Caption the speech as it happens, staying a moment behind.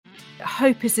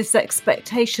Hope is this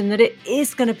expectation that it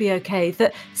is going to be okay,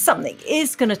 that something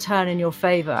is going to turn in your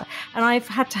favor. And I've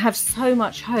had to have so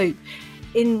much hope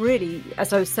in really,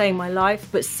 as I was saying, my life,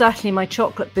 but certainly my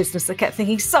chocolate business. I kept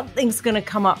thinking something's going to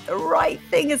come up, the right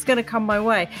thing is going to come my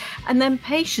way. And then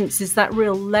patience is that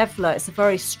real leveler. It's a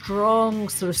very strong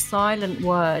sort of silent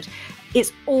word.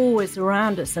 It's always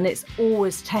around us and it's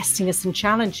always testing us and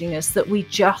challenging us, that we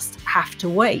just have to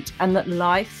wait, and that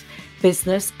life,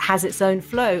 business has its own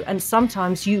flow. And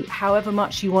sometimes you, however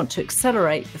much you want to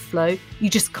accelerate the flow, you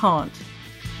just can't.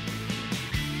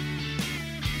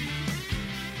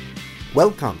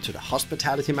 Welcome to the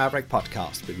Hospitality Maverick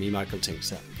podcast with me, Michael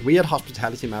Tingsager. We at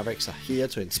Hospitality Mavericks are here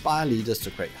to inspire leaders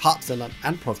to create hard-selling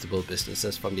and profitable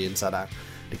businesses from the inside out,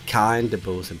 the kind that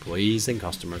both employees and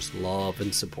customers love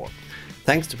and support.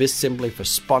 Thanks to BizSimply for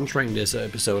sponsoring this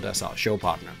episode as our show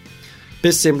partner.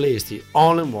 BizSimply is the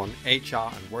all-in-one HR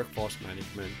and workforce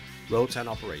management road and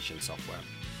operations software,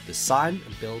 designed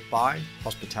and built by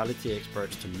hospitality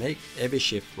experts to make every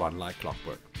shift run like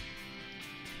clockwork.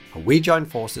 And we join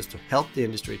forces to help the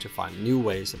industry to find new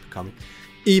ways of becoming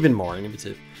even more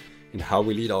innovative in how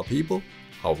we lead our people,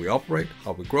 how we operate,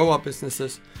 how we grow our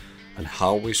businesses, and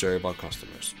how we serve our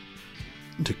customers.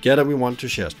 Together we want to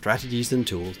share strategies and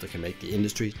tools that can make the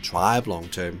industry thrive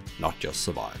long-term, not just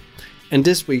survive. In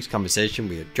this week's conversation,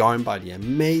 we are joined by the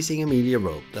amazing Amelia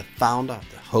Rope, the founder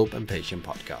of the Hope and Patience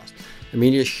podcast.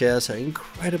 Amelia shares her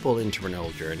incredible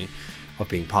entrepreneurial journey of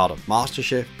being part of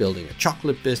MasterChef, building a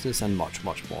chocolate business, and much,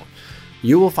 much more.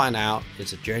 You will find out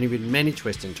it's a journey with many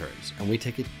twists and turns, and we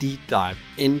take a deep dive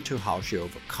into how she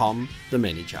overcome the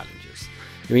many challenges.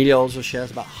 Amelia also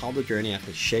shares about how the journey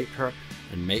actually shaped her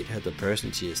and made her the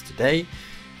person she is today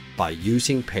by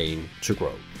using pain to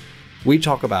grow. We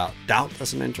talk about doubt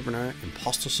as an entrepreneur,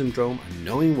 imposter syndrome, and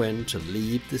knowing when to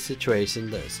leave the situation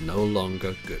that is no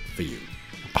longer good for you.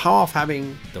 The power of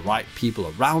having the right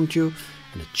people around you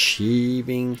and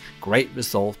achieving great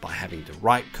results by having the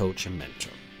right coach and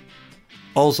mentor.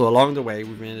 Also along the way,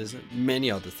 we've visited many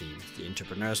other themes: the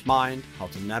entrepreneur's mind, how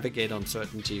to navigate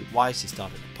uncertainty, why she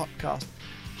started a podcast,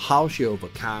 how she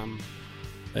overcame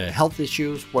health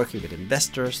issues, working with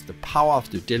investors, the power of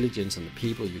due diligence and the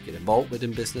people you get involved with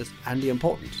in business, and the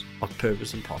importance of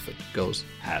purpose and profit goes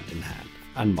hand in hand,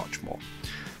 and much more.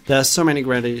 There are so many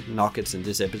great nuggets in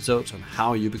this episode on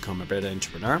how you become a better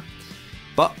entrepreneur.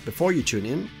 But before you tune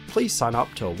in, please sign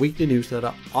up to our weekly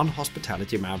newsletter on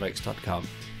hospitalitymavericks.com,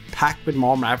 packed with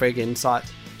more Maverick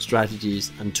insights,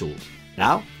 strategies, and tools.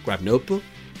 Now, grab notebook,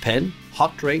 pen,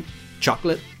 hot drink,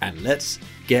 chocolate, and let's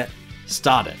get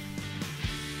started.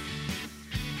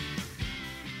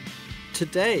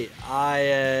 Today,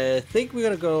 I think we're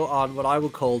going to go on what I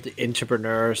would call the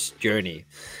entrepreneur's journey.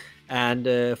 And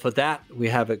for that, we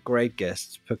have a great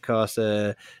guest, because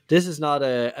this is not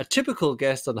a typical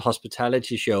guest on the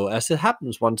hospitality show. As it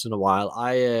happens once in a while,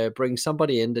 I bring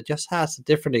somebody in that just has a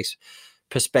different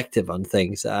perspective on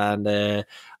things. And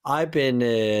I've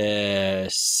been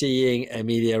seeing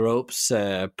Amelia Rope's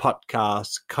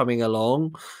podcast coming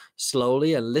along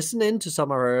slowly and listening to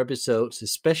some of her episodes,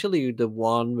 especially the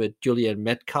one with Julian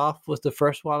Metcalf was the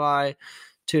first one I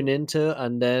tune into,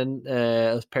 and then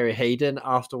Perry Hayden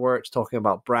afterwards talking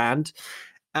about brand.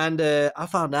 And I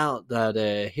found out that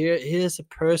here's a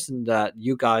person that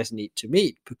you guys need to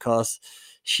meet, because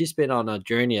she's been on a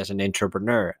journey as an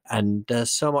entrepreneur, and there's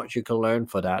so much you can learn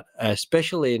for that,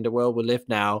 especially in the world we live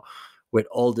now with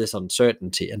all this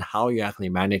uncertainty and how you actually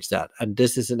manage that. And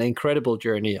this is an incredible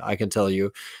journey, I can tell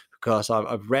you, because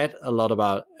I've read a lot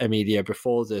about Amelia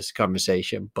before this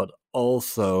conversation, but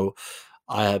also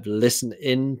I have listened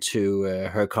into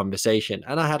her conversation,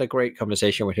 and I had a great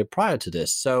conversation with her prior to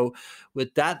this. So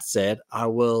with that said, I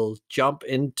will jump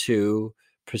into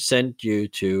present you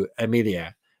to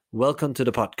Amelia. Welcome to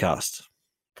the podcast.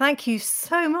 Thank you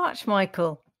so much,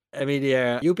 Michael.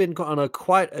 Amelia, you've been on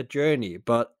quite a journey,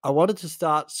 but I wanted to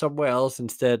start somewhere else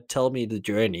instead. Tell me the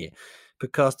journey.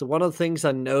 Because one of the things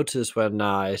I noticed when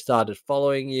I started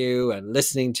following you and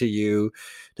listening to you,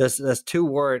 there's two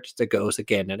words that goes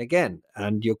again and again,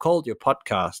 and you called your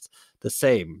podcast the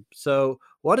same. So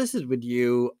what is it with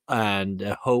you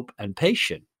and hope and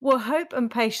patience? Well, hope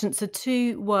and patience are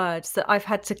two words that I've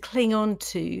had to cling on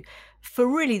to for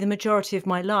really the majority of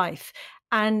my life.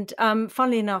 And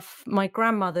funnily enough, my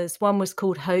grandmother's, one was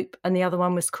called Hope and the other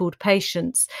one was called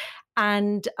Patience.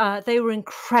 And they were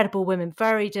incredible women,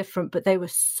 very different, but they were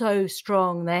so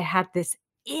strong. They had this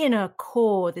inner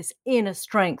core, this inner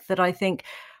strength that I think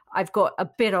I've got a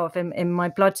bit of in my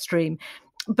bloodstream.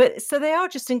 But so they are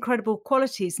just incredible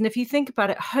qualities. And if you think about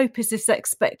it, hope is this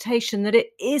expectation that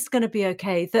it is going to be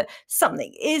okay, that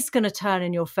something is going to turn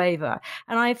in your favor.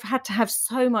 And I've had to have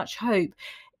so much hope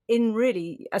in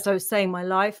really, as I was saying, my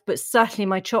life, but certainly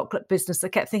my chocolate business. I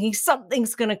kept thinking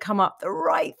something's going to come up, the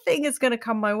right thing is going to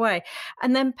come my way.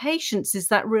 And then patience is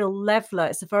that real leveler.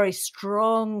 It's a very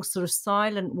strong, sort of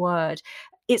silent word.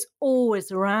 It's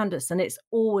always around us and it's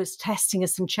always testing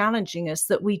us and challenging us,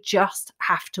 that we just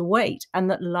have to wait, and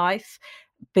that life,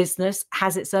 business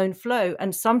has its own flow.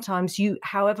 And sometimes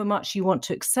however much you want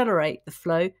to accelerate the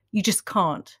flow, you just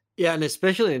can't. Yeah, and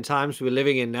especially in times we're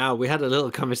living in now, we had a little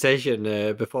conversation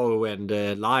before we went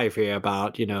live here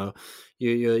about,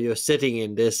 you're sitting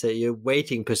in this you're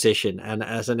waiting position, and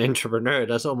as an entrepreneur,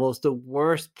 that's almost the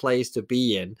worst place to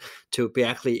be in, to be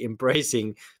actually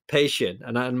embracing patient.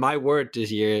 And my word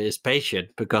this year is patient,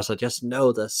 because I just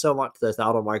know there's so much that's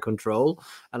out of my control,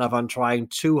 and if I'm trying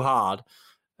too hard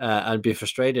and be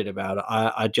frustrated about it,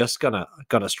 I just gonna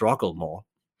struggle more.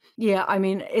 Yeah, I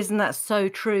mean, isn't that so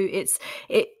true?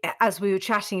 As we were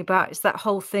chatting about, it's that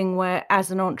whole thing where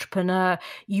as an entrepreneur,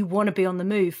 you want to be on the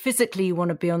move. Physically, you want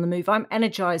to be on the move. I'm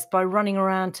energized by running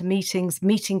around to meetings,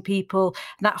 meeting people,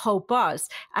 that whole buzz.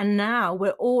 And now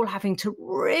we're all having to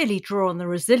really draw on the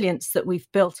resilience that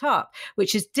we've built up,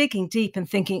 which is digging deep and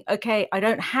thinking, okay, I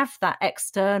don't have that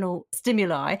external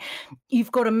stimuli.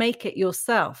 You've got to make it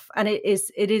yourself. And it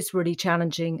is really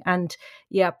challenging. And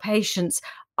yeah, patience.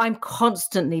 I'm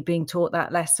constantly being taught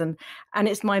that lesson, and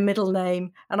it's my middle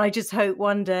name. And I just hope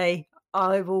one day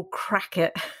I will crack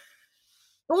it.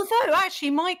 Although,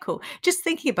 actually, Michael, just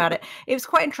thinking about it, it was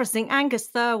quite interesting. Angus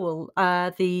Thirlwell,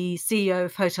 the CEO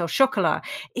of Hotel Chocolat,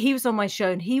 he was on my show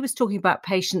and he was talking about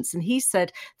patience. And he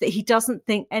said that he doesn't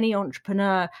think any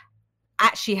entrepreneur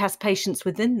actually has patience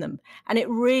within them. And it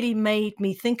really made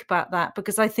me think about that,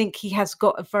 because I think he has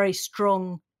got a very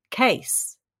strong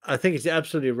case. I think it's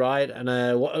absolutely right. And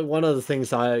one of the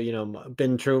things I,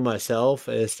 been through myself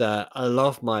is that I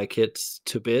love my kids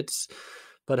to bits,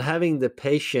 but having the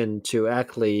patience to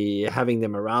actually having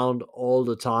them around all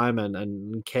the time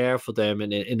and care for them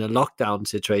in a lockdown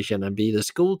situation and be the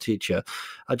school teacher,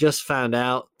 I just found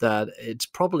out that it's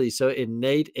probably so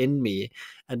innate in me.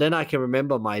 And then I can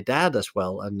remember my dad as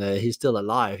well, and he's still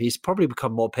alive. He's probably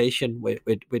become more patient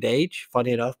with age,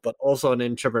 funny enough, but also an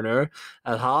entrepreneur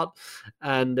at heart.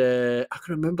 And I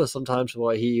can remember sometimes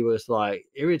where he was like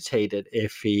irritated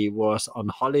if he was on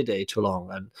holiday too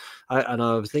long. And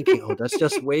I was thinking, oh, that's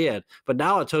just weird. But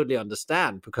now I totally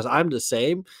understand, because I'm the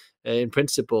same. In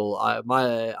principle, I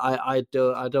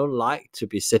don't like to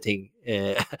be sitting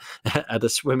at a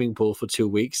swimming pool for 2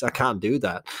 weeks. I can't do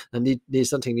that. And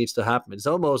something needs to happen. It's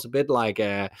almost a bit like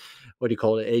what do you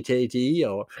call it, ADHD,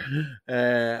 or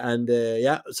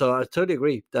yeah. So I totally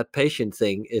agree that patient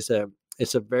thing is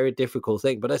it's a very difficult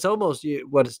thing. But it's almost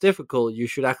what is difficult. You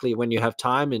should actually, when you have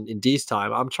time in these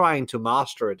time, I'm trying to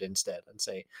master it instead and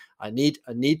say I need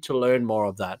to learn more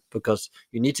of that, because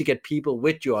you need to get people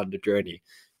with you on the journey.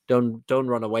 Don't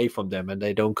run away from them, and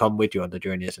they don't come with you on the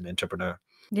journey as an entrepreneur.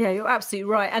 Yeah, you're absolutely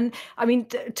right. And I mean,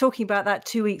 talking about that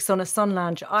 2 weeks on a sun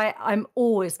lounge, I'm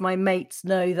always, my mates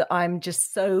know that I'm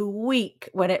just so weak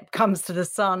when it comes to the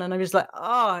sun. And I'm just like,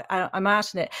 I'm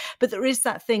out in it. But there is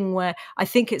that thing where I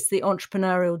think it's the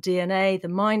entrepreneurial DNA, the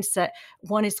mindset.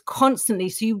 One is constantly,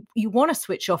 so you want to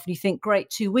switch off and you think, great,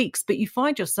 2 weeks, but you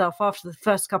find yourself after the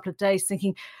first couple of days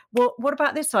thinking, well, what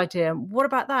about this idea? What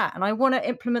about that? And I want to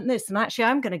implement this. And actually,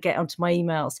 I'm going to get onto my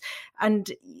emails. And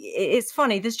it's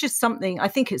funny, there's just something, I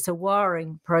think it's a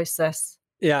wiring process.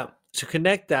 Yeah. To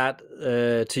connect that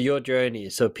to your journey,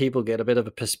 so people get a bit of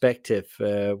a perspective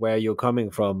where you're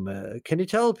coming from, can you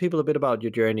tell people a bit about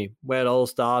your journey, where it all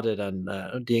started, and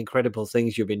the incredible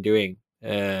things you've been doing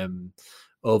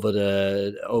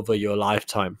over your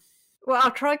lifetime? Well,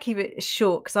 I'll try and keep it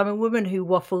short, because I'm a woman who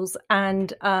waffles,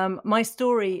 and my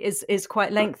story is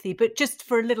quite lengthy. But just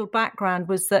for a little background,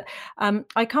 was that I'm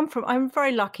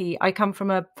very lucky. I come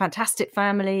from a fantastic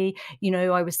family.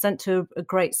 I was sent to a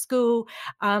great school.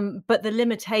 But the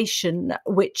limitation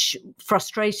which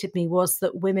frustrated me was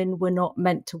that women were not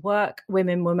meant to work.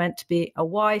 Women were meant to be a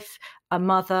wife, a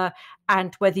mother,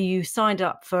 and whether you signed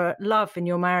up for love in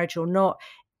your marriage or not,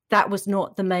 that was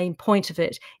not the main point of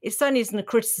it. It certainly isn't a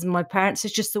criticism of my parents.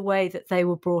 It's just the way that they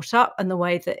were brought up and the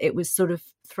way that it was sort of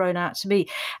thrown out to me.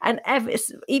 And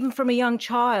even from a young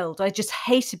child, I just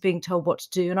hated being told what to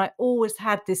do. And I always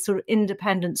had this sort of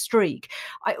independent streak.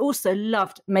 I also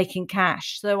loved making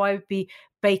cash. So I would be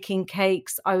baking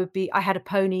cakes. I had a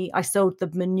pony. I sold the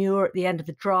manure at the end of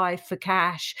the drive for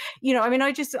cash. You know, I mean,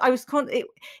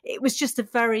 it was just a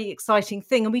very exciting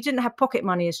thing. And we didn't have pocket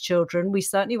money as children. We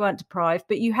certainly weren't deprived,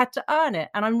 but you had to earn it.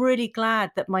 And I'm really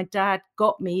glad that my dad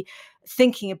got me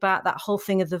thinking about that whole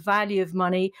thing of the value of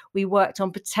money. We worked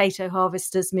on potato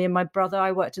harvesters, me and my brother.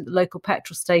 I worked at the local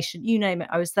petrol station, you name it,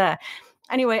 I was there.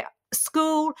 Anyway,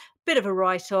 school, bit of a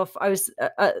write-off. I was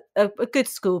a good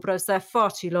school, but I was there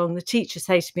far too long. The teachers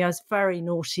hated me. I was very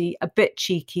naughty, a bit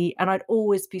cheeky, and I'd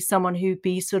always be someone who'd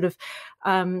be sort of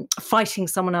fighting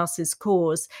someone else's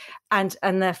cause and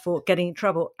therefore getting in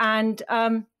trouble. And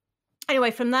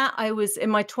anyway, from that, I was in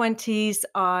my 20s.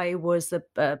 I was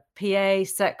a PA,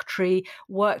 secretary,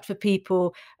 worked for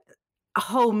people, a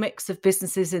whole mix of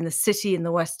businesses in the city, in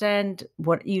the West End,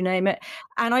 what you name it.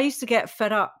 And I used to get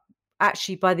fed up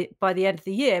actually by the end of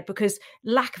the year because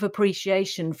lack of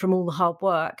appreciation from all the hard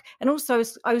work. And also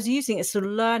I was using it as a sort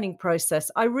of learning process.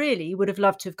 I really would have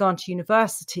loved to have gone to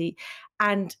university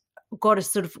and got a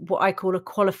sort of what I call a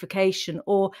qualification,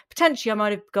 or potentially I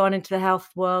might have gone into the health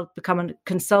world, become a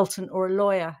consultant or a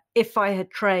lawyer if I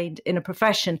had trained in a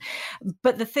profession.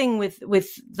 But the thing with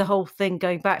the whole thing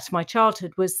going back to my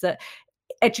childhood was that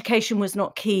education was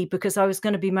not key because I was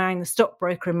going to be marrying the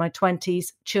stockbroker in my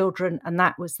 20s, children, and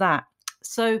that was that.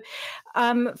 So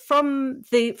from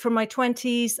my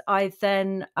 20s, I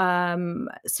then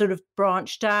sort of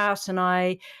branched out, and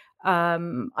I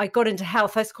got into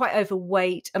health. I was quite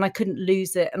overweight and I couldn't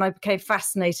lose it. And I became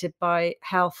fascinated by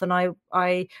health, and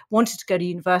I wanted to go to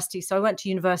university. So I went to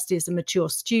university as a mature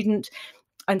student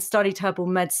and studied herbal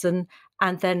medicine,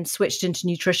 and then switched into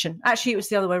nutrition. Actually, it was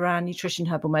the other way around, nutrition,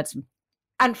 herbal medicine.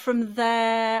 And from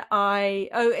there,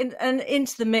 and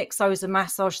into the mix, I was a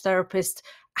massage therapist,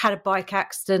 had a bike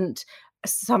accident,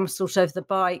 some sort over the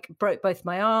bike, broke both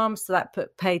my arms, so that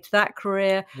paid to that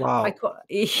career. Wow. I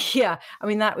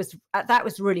mean, that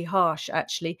was really harsh,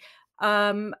 actually.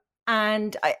 And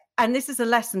this is a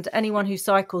lesson to anyone who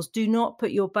cycles: do not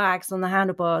put your bags on the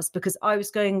handlebars, because I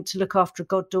was going to look after a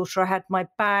goddaughter. I had my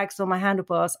bags on my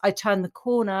handlebars. I turned the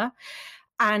corner,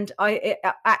 and it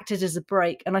acted as a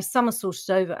brake, and I somersaulted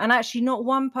over. And actually, not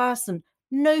one person,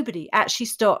 nobody actually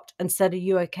stopped and said, "Are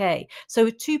you okay?" So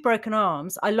with two broken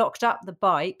arms, I locked up the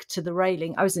bike to the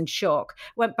railing. I was in shock,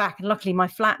 went back, and luckily my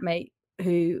flatmate,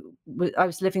 who I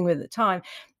was living with at the time,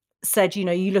 said, "You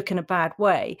know, you look in a bad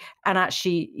way." And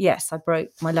actually, yes, I broke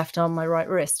my left arm, my right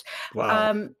wrist.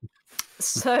 Wow.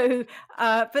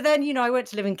 But then, you know, I went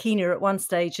to live in Kenya at one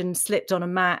stage and slipped on a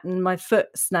mat and my foot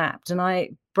snapped, and I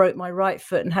broke my right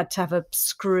foot and had to have a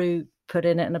screw put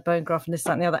in it and a bone graft and this,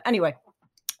 that, and the other. Anyway,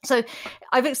 so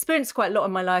I've experienced quite a lot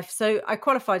in my life. So I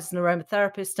qualified as an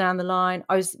aromatherapist down the line.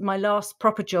 My last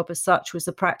proper job as such was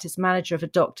a practice manager of a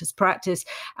doctor's practice.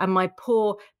 And my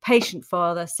poor patient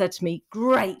father said to me,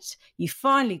 "Great, you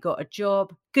finally got a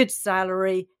job, good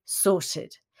salary,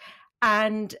 sorted."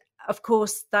 And of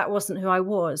course, that wasn't who I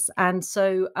was. And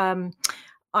so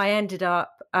I ended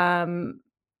up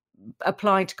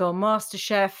applying to go on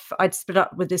MasterChef. I'd split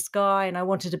up with this guy and I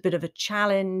wanted a bit of a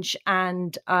challenge.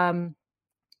 And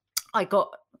I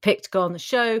got picked to go on the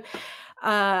show.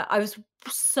 I was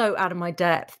so out of my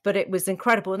depth, but it was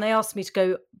incredible. And they asked me to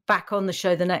go back on the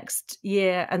show the next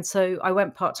year. And so I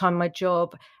went part-time my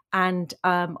job, and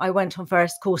I went on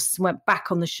various courses and went back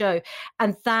on the show.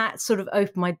 And that sort of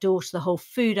opened my door to the whole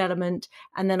food element.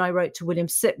 And then I wrote to William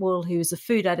Sitwell, who was a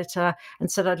food editor,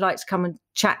 and said I'd like to come and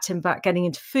chat to him about getting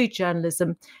into food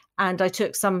journalism. And I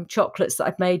took some chocolates that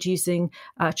I'd made using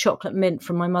chocolate mint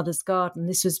from my mother's garden.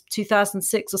 This was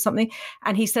 2006 or something.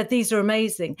 And he said, "These are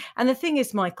amazing." And the thing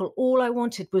is, Michael, all I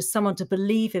wanted was someone to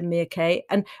believe in me, okay?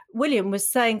 And William was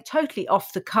saying totally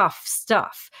off the cuff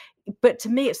stuff. But to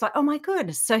me, it's like, oh my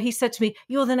goodness. So he said to me,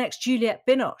 "You're the next Juliette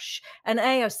Binoche." And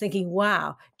I was thinking,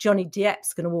 wow, Johnny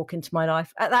Depp's going to walk into my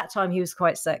life. At that time, he was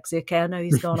quite sexy. Okay, I know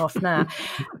he's gone off now.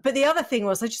 But the other thing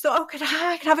was, I just thought,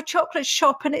 I could have a chocolate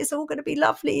shop and it's all going to be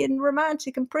lovely and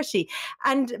romantic and pretty.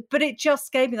 But it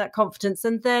just gave me that confidence.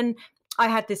 And then I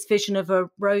had this vision of a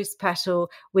rose petal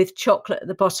with chocolate at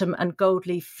the bottom and gold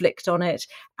leaf flicked on it.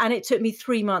 And it took me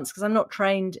 3 months, because I'm not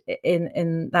trained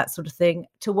in that sort of thing,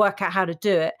 to work out how to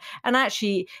do it. And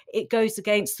actually, it goes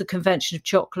against the convention of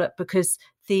chocolate, because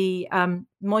the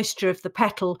moisture of the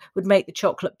petal would make the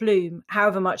chocolate bloom.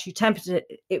 However much you tempered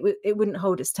it, it wouldn't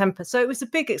hold its temper. So it was a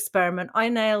big experiment. I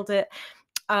nailed it.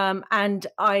 And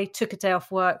I took a day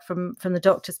off work from the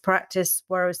doctor's practice,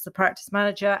 where I was the practice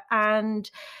manager,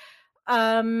 and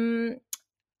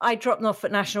I dropped them off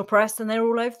at National Press and they're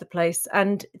all over the place.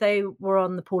 And they were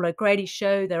on the Paul O'Grady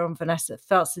show. They're on Vanessa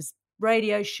Feltz's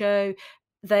radio show.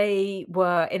 They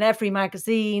were in every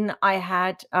magazine. I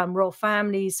had royal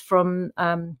families from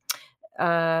the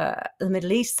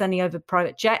Middle East sending over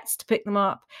private jets to pick them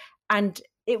up. And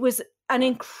it was an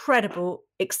incredible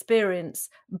experience.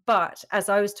 But as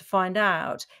I was to find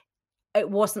out, it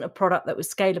wasn't a product that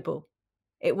was scalable.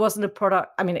 It wasn't a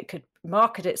product, I mean, it could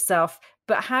market itself,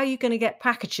 but how are you going to get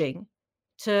packaging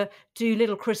to do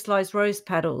little crystallized rose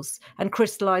petals and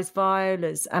crystallized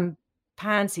violas and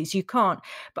pansies? You can't.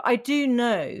 But I do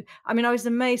know, I mean, I was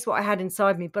amazed what I had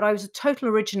inside me, but I was a total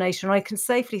originator, and I can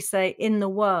safely say in the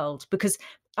world, because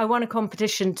I won a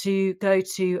competition to go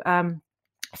to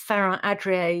Ferran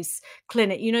Adrià's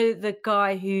clinic. You know, the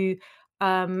guy who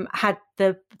had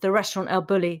the restaurant El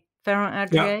Bulli, Ferran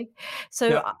Adrià. Yeah.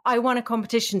 So I won a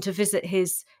competition to visit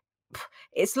his,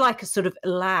 it's like a sort of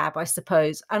lab, I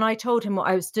suppose. And I told him what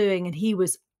I was doing, and he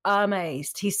was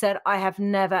amazed. He said, I have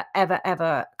never, ever,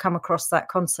 ever come across that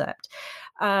concept.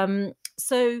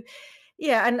 So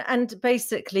yeah, and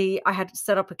basically I had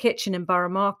set up a kitchen in Borough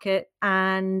Market,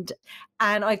 and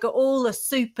I got all the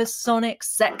supersonic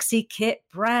sexy kit,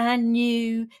 brand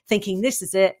new, thinking this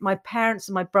is it. My parents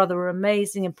and my brother were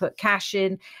amazing and put cash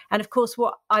in. And of course,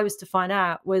 what I was to find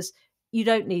out was you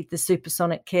don't need the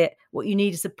supersonic kit. What you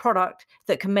need is a product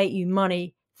that can make you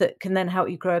money, that can then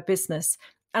help you grow a business.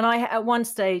 And at one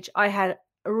stage, I had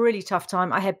a really tough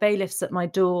time. I had bailiffs at my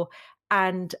door.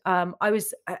 And I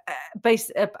was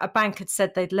a bank had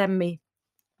said they'd lend me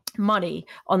money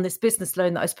on this business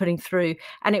loan that I was putting through.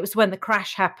 And it was when the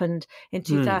crash happened in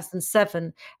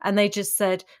 2007. And they just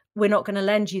said, we're not going to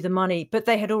lend you the money. But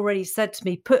they had already said to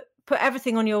me, put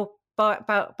everything on your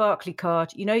Barclay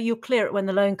card. You know, you'll clear it when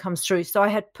the loan comes through. So I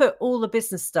had put all the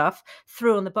business stuff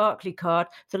through on the Barclay card.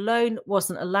 The loan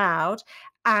wasn't allowed.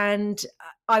 And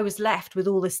I was left with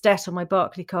all this debt on my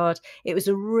Barclay card. It was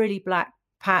a really black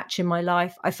patch in my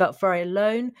life. I felt very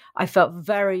alone. I felt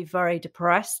very, very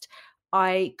depressed.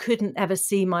 I couldn't ever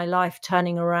see my life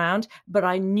turning around, but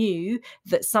I knew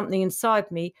that something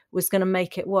inside me was going to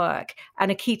make it work.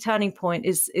 And a key turning point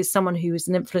is someone who was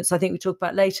an influence, I think we talk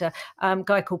about later, a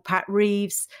guy called Pat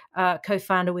Reeves,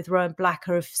 co-founder with Rowan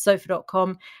Blacker of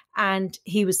Sofa.com. And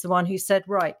he was the one who said,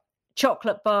 right,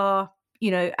 chocolate bar,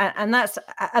 you know, and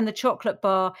the chocolate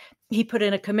bar, he put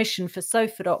in a commission for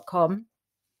Sofa.com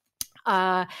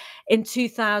in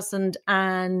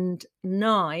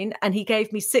 2009, and he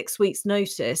gave me 6 weeks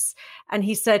notice, and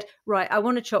he said, right, I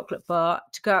want a chocolate bar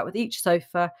to go out with each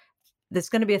sofa. There's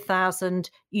going to be 1,000.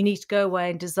 You need to go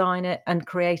away and design it and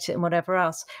create it and whatever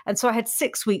else. And so I had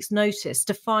 6 weeks notice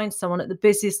to find someone at the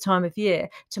busiest time of year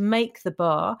to make the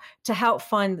bar, to help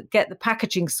get the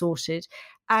packaging sorted.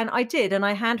 And I did, and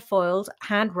I hand foiled,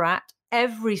 hand wrapped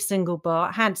every single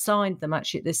bar, hand signed them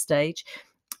actually at this stage,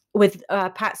 with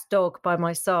Pat's dog by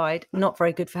my side, not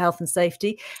very good for health and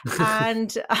safety,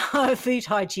 and food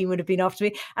hygiene would have been after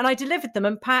me. And I delivered them.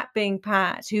 And Pat, being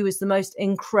Pat, who was the most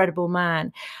incredible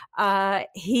man,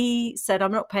 he said,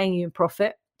 I'm not paying you in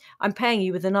profit. I'm paying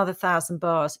you with another 1,000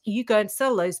 bars. You go and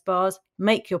sell those bars,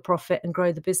 make your profit and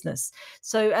grow the business.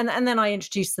 So, and then I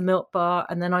introduced the milk bar,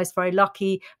 and then I was very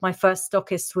lucky. My first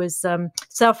stockist was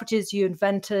Selfridges, You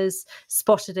Inventors,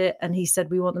 spotted it, and he said,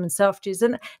 we want them in Selfridges.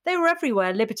 And they were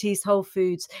everywhere, Liberty's, Whole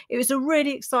Foods. It was a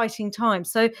really exciting time.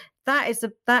 So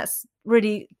that's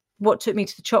really what took me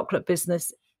to the chocolate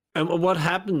business. And what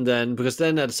happened then? Because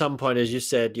then at some point, as you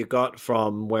said, you got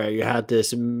from where you had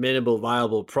this minimal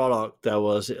viable product it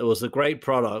was a great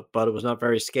product, but it was not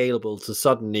very scalable, to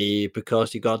suddenly,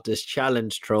 because you got this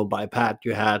challenge thrown by Pat,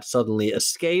 you had suddenly a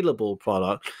scalable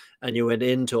product, and you went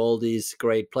into all these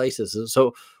great places. And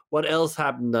so what else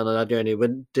happened on that journey?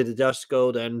 Did it just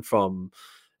go then from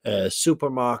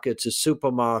supermarket to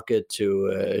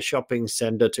shopping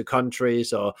center to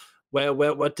countries, or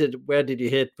where did you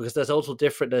hit? Because there's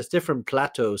different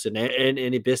plateaus in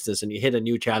any business, and you hit a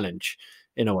new challenge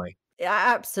in a way.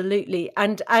 Yeah, absolutely.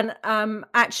 And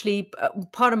actually,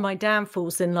 part of my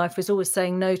downfalls in life was always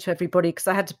saying no to everybody, because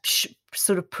I had to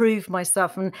sort of prove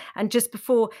myself. And just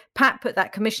before Pat put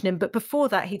that commission in, but before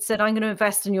that, he'd said, I'm going to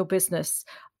invest in your business.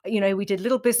 You know, we did a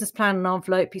little business plan and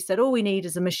envelope. He said, all we need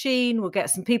is a machine. We'll get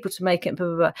some people to make it, blah,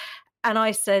 blah, blah. And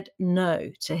I said no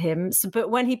to him. So,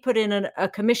 but when he put in a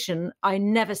commission, I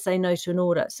never say no to an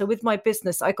order. So with my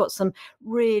business, I got some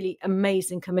really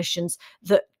amazing commissions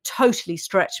that totally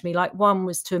stretched me. Like one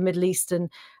was to a Middle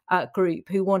Eastern group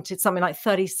who wanted something like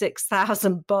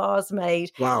 36,000 bars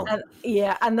made. Wow.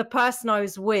 And the person I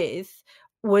was with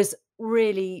was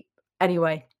really,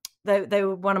 anyway, They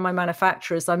were one of my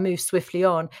manufacturers. I moved swiftly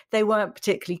on. They weren't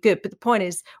particularly good. But the point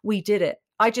is, we did it.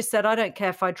 I just said, I don't care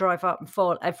if I drive up and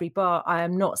fault every bar. I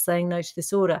am not saying no to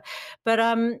this order. But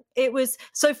it was,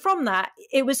 so from that,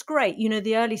 it was great.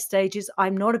 The early stages,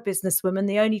 I'm not a businesswoman.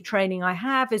 The only training I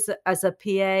have is as a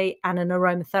PA and an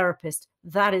aromatherapist.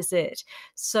 That is it.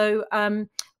 So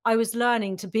I was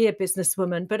learning to be a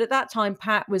businesswoman. But at that time,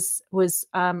 Pat was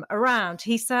around.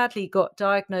 He sadly got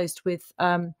diagnosed with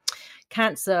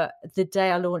cancer the day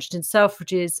I launched in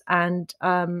Selfridges and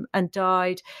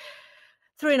died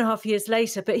 3.5 years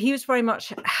later. But he was very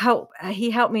much he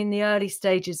helped me in the early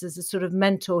stages as a sort of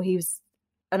mentor. He was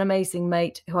an amazing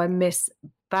mate who I miss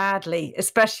badly,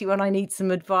 especially when I need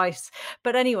some advice.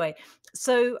 But anyway,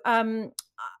 so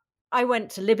I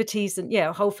went to Liberties and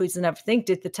Whole Foods and everything,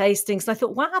 did the tastings. And I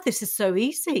thought, wow, this is so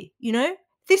easy,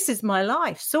 This is my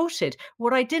life, sorted.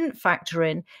 What I didn't factor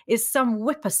in is some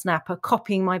whippersnapper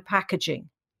copying my packaging,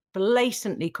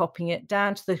 blatantly copying it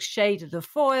down to the shade of the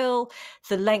foil,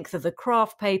 the length of the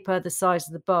craft paper, the size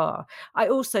of the bar. I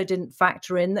also didn't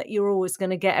factor in that you're always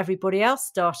going to get everybody else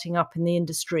starting up in the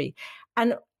industry.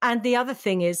 And the other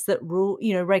thing is that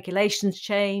regulations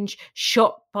change,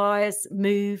 shop buyers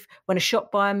move. When a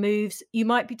shop buyer moves, you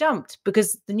might be dumped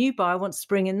because the new buyer wants to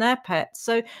bring in their pet.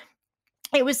 So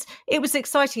it was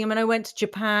exciting. I mean, I went to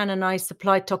Japan and I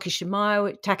supplied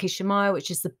Takishimaya, which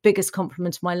is the biggest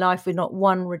compliment of my life, with not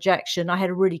one rejection. I had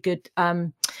a really good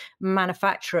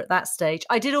manufacturer at that stage.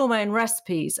 I did all my own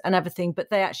recipes and everything, but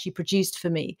they actually produced for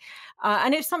me.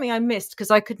 And it was something I missed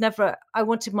because I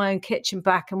wanted my own kitchen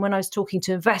back. And when I was talking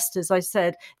to investors, I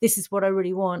said, this is what I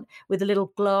really want, with a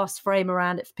little glass frame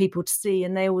around it for people to see.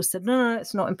 And they all said, no,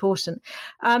 it's not important.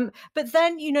 But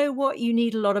then, you know what? You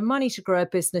need a lot of money to grow a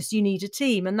business. You need a team.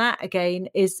 And that, again,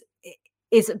 is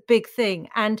a big thing.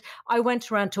 And I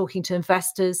went around talking to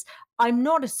investors. I'm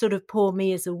not a sort of poor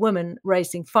me as a woman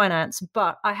raising finance,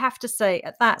 but I have to say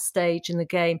at that stage in the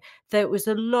game, there was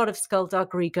a lot of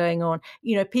skullduggery going on.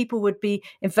 People would be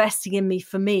investing in me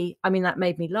for me. I mean, that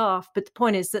made me laugh. But the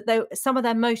point is that some of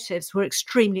their motives were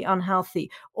extremely unhealthy,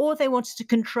 or they wanted to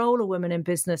control a woman in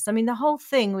business. I mean, the whole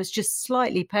thing was just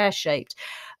slightly pear-shaped.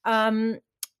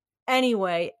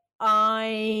 Anyway,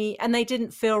 and they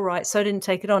didn't feel right, so I didn't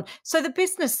take it on. So the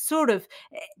business sort of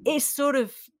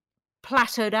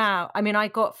plateaued out. I mean, I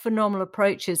got phenomenal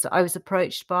approaches. I was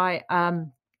approached by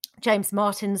James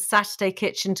Martin's Saturday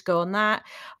Kitchen to go on that.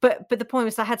 But the point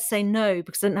was I had to say no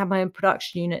because I didn't have my own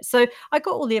production unit. So I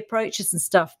got all the approaches and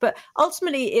stuff, but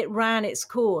ultimately it ran its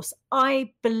course.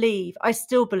 I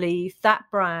still believe that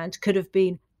brand could have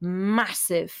been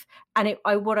massive. And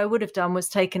what I would have done was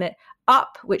taken it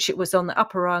up, which it was on the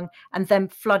upper rung, and then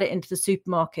flood it into the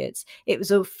supermarkets. It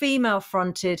was a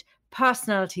female-fronted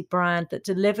personality brand that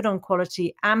delivered on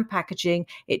quality and packaging.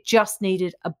 It just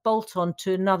needed a bolt-on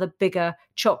to another bigger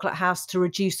chocolate house to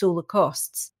reduce all the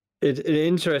costs. It's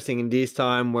interesting in this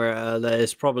time where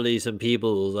there's probably some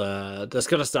people that's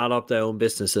going to start up their own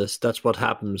businesses. That's what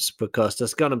happens because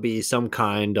there's going to be some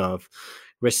kind of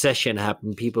recession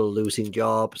happen, people losing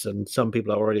jobs, and some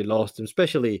people are already lost them,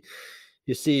 especially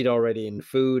you see it already in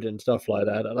food and stuff like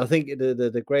that. And I think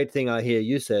the great thing I hear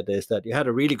you said is that you had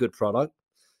a really good product.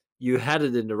 You had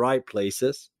it in the right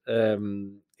places.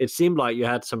 It seemed like you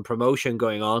had some promotion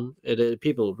going on.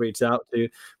 People reached out to you,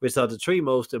 which are the three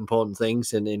most important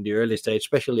things in the early stage,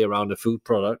 especially around the food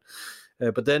product.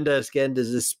 But then there's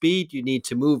the speed you need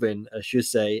to move in, as you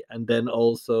say, and then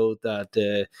also that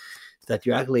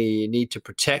you actually need to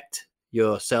protect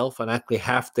yourself and actually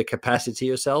have the capacity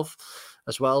yourself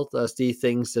as well. There's these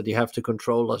things that you have to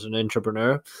control as an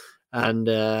entrepreneur. And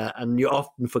you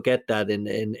often forget that in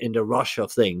the rush of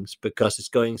things because it's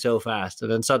going so fast, and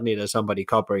then suddenly there's somebody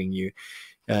copying you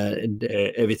and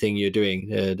everything you're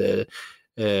doing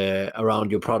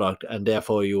around your product, and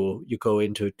therefore you go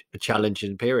into a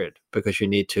challenging period because you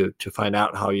need to find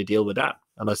out how you deal with that.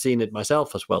 And I've seen it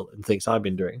myself as well in things I've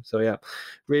been doing. So yeah,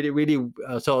 really, really,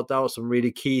 I thought that was some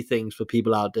really key things for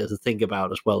people out there to think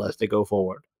about as well as they go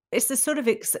forward. It's the sort of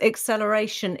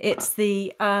acceleration. It's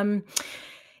the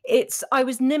I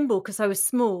was nimble because I was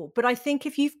small, but I think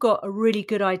if you've got a really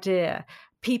good idea,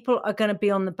 people are going to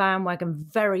be on the bandwagon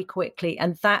very quickly.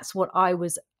 And that's what I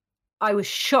was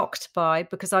shocked by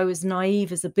because I was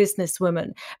naive as a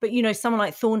businesswoman. But, someone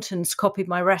like Thornton's copied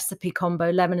my recipe combo,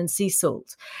 lemon and sea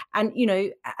salt. And,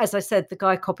 as I said, the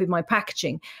guy copied my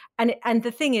packaging. And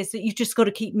the thing is that you've just got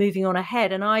to keep moving on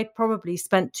ahead. And I probably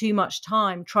spent too much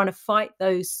time trying to fight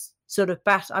those sort of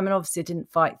I mean, obviously I didn't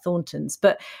fight Thornton's,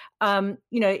 but,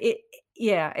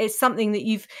 it's something that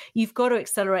you've got to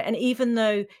accelerate. And even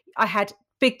though I had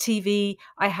big TV.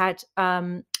 I had,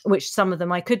 which some of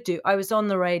them I could do. I was on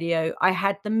the radio. I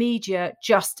had the media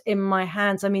just in my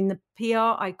hands. I mean, the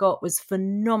PR I got was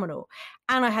phenomenal.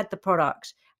 And I had the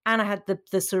product and I had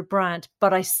the sort of brand,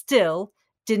 but I still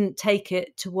didn't take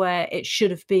it to where it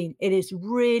should have been. It is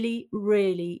really,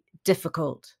 really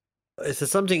difficult. Is there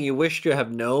something you wished you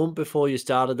have known before you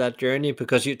started that journey?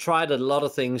 Because you tried a lot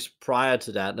of things prior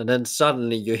to that, and then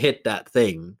suddenly you hit that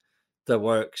thing that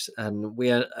works. And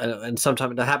and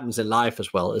sometimes that happens in life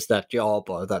as well. Is that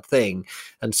job or that thing,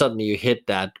 and suddenly you hit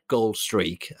that gold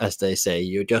streak, as they say.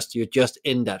 You're just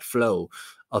in that flow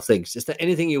of things. Is there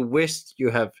anything you wished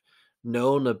you have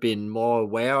known or been more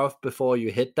aware of before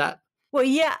you hit that? Well,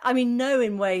 yeah, I mean, no,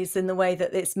 in the way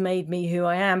that it's made me who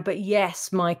I am. But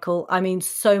yes, Michael, I mean,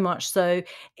 so much so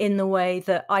in the way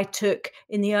that I took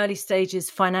in the early stages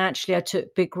financially, I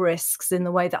took big risks in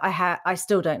the way that I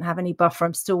still don't have any buffer.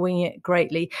 I'm still winging it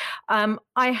greatly. I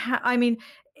mean,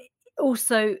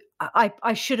 also,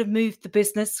 I should have moved the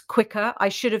business quicker. I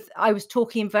was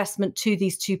talking investment to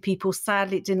these two people.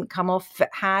 Sadly, it didn't come off. If it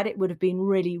had, it would have been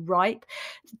really ripe.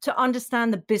 To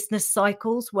understand the business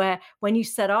cycles where when you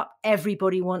set up,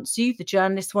 everybody wants you. The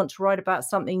journalists want to write about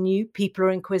something new. People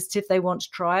are inquisitive. They want to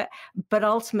try it. But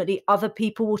ultimately, other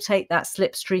people will take that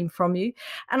slipstream from you.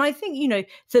 And I think,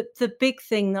 the big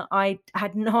thing that I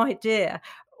had no idea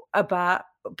about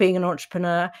being an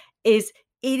entrepreneur is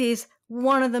it is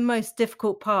one of the most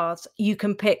difficult paths you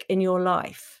can pick in your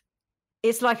life.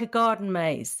 It's like a garden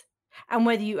maze. And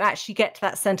whether you actually get to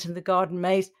that center of the garden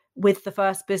maze with the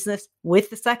first business, with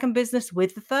the second business,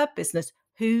 with the third business,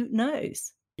 who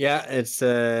knows? Yeah, it's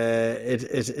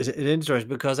interesting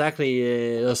because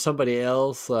actually there's somebody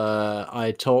else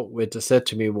I talked with that said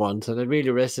to me once, and it really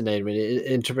resonated with me.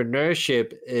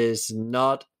 Entrepreneurship is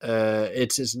not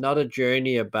it's not a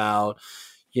journey about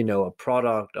a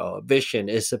product or a vision.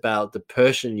 Is about the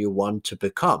person you want to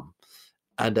become,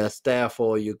 and that's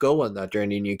therefore you go on that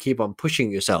journey and you keep on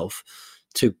pushing yourself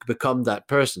to become that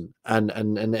person, and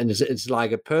it's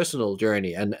like a personal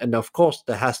journey, and of course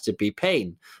there has to be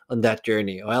pain on that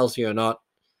journey, or else you're not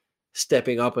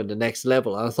stepping up in the next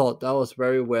level. And I thought that was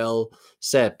very well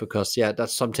said, because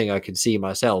that's something I can see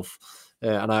myself.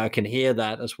 And I can hear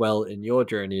that as well in your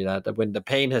journey, that when the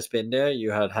pain has been there,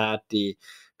 you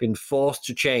been forced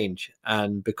to change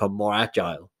and become more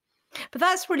agile. But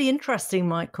that's really interesting,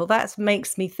 Michael. That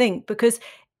makes me think, because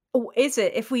is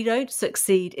it, if we don't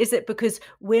succeed, is it because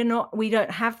we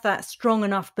don't have that strong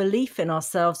enough belief in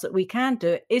ourselves that we can do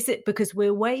it? Is it because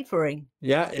we're wavering?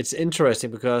 Yeah, it's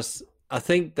interesting because I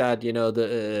think that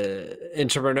the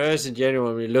entrepreneurs in general,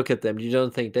 when we look at them, you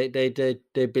don't think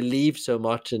they believe so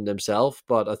much in themselves.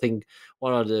 But I think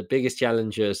one of the biggest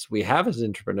challenges we have as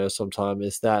entrepreneurs sometimes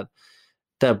is that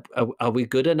are we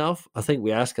good enough? I think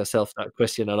we ask ourselves that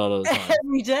question a lot of the time.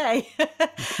 Every day.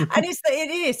 And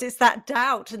it's that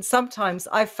doubt. And sometimes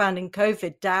I've found in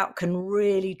COVID, doubt can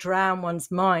really drown one's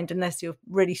mind unless you're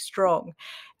really strong.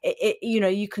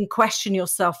 You can question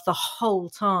yourself the whole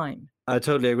time. I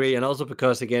totally agree. And also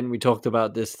because, again, we talked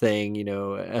about this thing,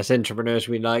 as entrepreneurs,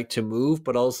 we like to move,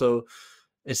 but also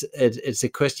it's a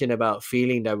question about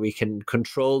feeling that we can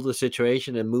control the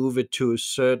situation and move it to a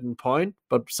certain point,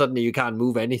 but suddenly you can't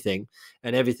move anything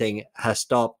and everything has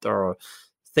stopped, or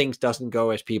things doesn't go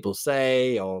as people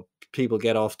say, or people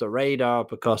get off the radar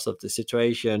because of the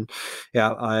situation.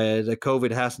 The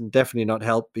COVID hasn't definitely not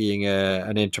helped being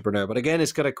an entrepreneur, but again,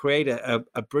 it's going to create a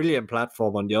brilliant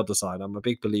platform on the other side. I'm a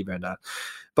big believer in that.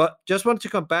 But just want to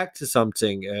come back to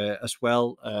something as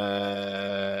well.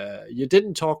 You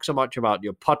didn't talk so much about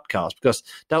your podcast, because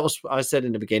that was, I said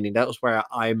in the beginning, that was where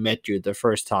I met you the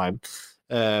first time,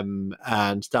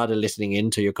 and started listening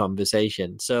into your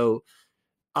conversation. So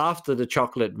after the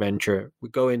chocolate venture, we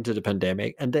go into the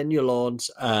pandemic, and then you launch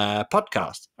a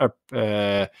podcast,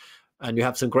 and you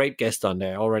have some great guests on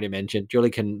there. I already mentioned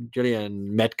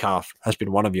Julian Metcalf has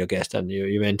been one of your guests, and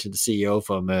you mentioned the CEO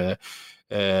from the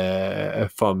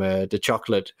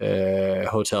chocolate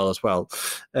hotel as well.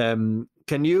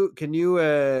 Can you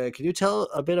tell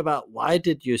a bit about why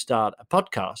did you start a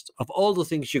podcast? Of all the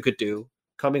things you could do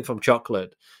coming from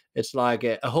chocolate, it's like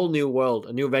a whole new world,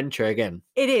 a new venture again.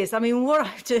 It is. I mean, what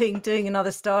I'm doing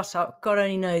another startup, God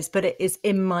only knows, but it is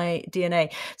in my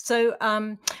DNA. So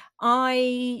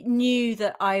I knew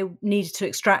that I needed to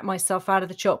extract myself out of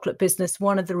the chocolate business.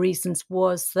 One of the reasons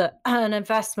was that an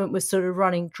investment was sort of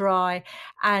running dry,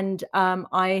 and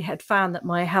I had found that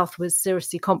my health was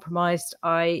seriously compromised.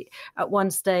 At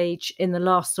one stage in the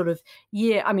last sort of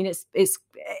year, I mean, it's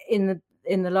in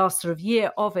the last sort of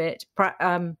year of it,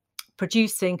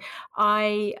 producing,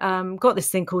 I got this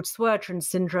thing called Sjögren's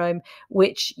syndrome,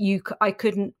 which I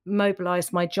couldn't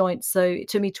mobilize my joints. So it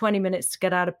took me 20 minutes to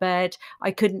get out of bed. I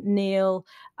couldn't kneel.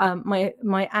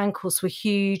 My ankles were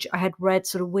huge. I had red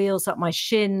sort of wheels up my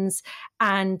shins.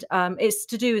 And it's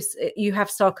to do with, you have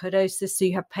sarcoidosis, so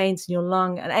you have pains in your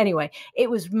lung. And anyway,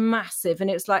 it was massive. And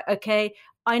it was like, okay,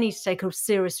 I need to take a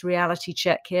serious reality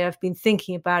check here. I've been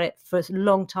thinking about it for a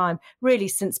long time, really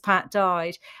since Pat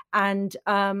died. And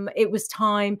it was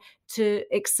time to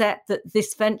accept that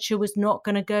this venture was not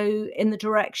going to go in the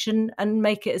direction and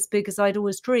make it as big as I'd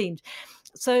always dreamed.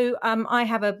 So I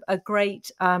have a great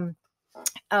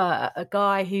a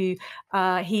guy who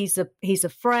he's a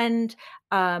friend,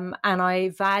 and I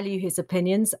value his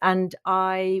opinions. And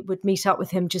I would meet up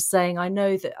with him just saying, I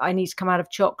know that I need to come out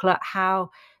of chocolate. How,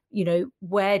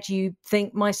 where do you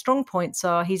think my strong points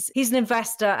are? He's an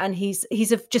investor, and he's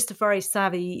just a very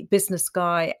savvy business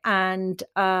guy. And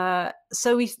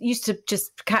so we used to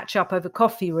just catch up over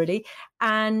coffee, really.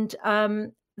 And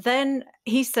then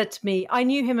he said to me, I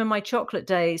knew him in my chocolate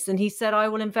days, and he said, I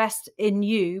will invest in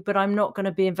you, but I'm not going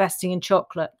to be investing in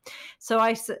chocolate. So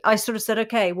I sort of said,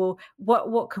 okay, well,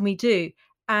 what can we do?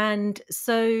 And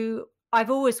so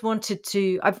I've always wanted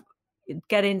to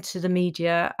get into the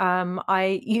media.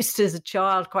 I used to, as a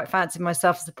child, quite fancy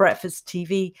myself as a breakfast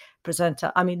TV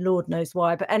presenter. I mean, Lord knows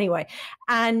why, but anyway.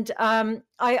 And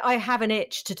I have an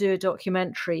itch to do a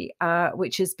documentary,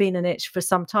 which has been an itch for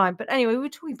some time. But anyway, we were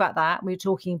talking about that. We were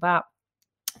talking about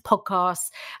podcasts,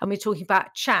 and we're talking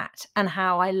about chat and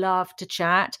how I love to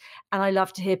chat, and I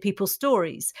love to hear people's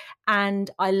stories,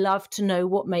 and I love to know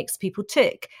what makes people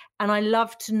tick. And I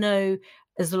love to know,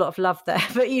 there's a lot of love there,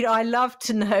 but I love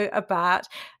to know about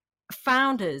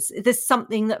founders. There's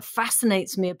something that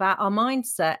fascinates me about our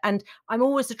mindset, and I'm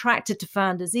always attracted to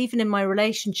founders. Even in my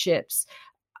relationships,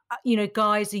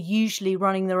 guys are usually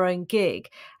running their own gig.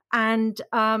 And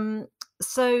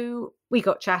so we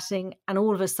got chatting, and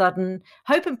all of a sudden,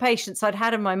 Hope and Patience I'd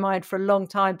had in my mind for a long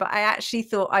time, but I actually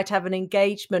thought I'd have an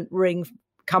engagement ring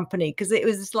company, because it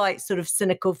was this like sort of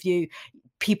cynical view.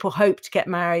 People hope to get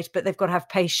married, but they've got to have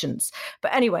patience.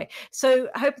 But anyway, so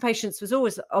Hope and Patience was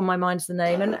always on my mind as the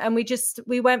name. And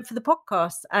we went for the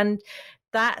podcast. And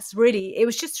that's really, it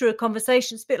was just through a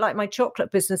conversation. It's a bit like my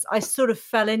chocolate business. I sort of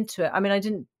fell into it. I mean, I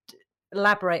didn't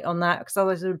elaborate on that, because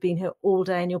otherwise I would have been here all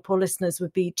day and your poor listeners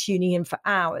would be tuning in for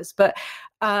hours. But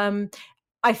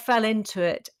I fell into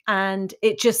it, and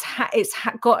it just it's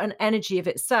got an energy of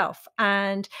itself.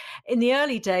 And in the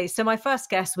early days, so my first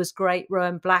guest was great,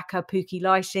 Rowan Blacker, Pookie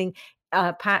Lighting,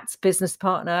 Pat's business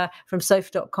partner from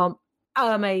Sofa.com,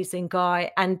 amazing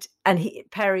guy. And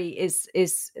Perry is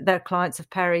their clients of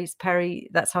Perry's. Perry,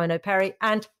 that's how I know Perry.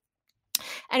 And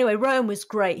anyway, Rowan was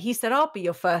great. He said, I'll be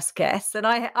your first guest. And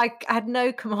I had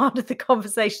no command of the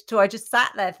conversation too. I just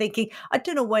sat there thinking, I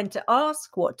don't know when to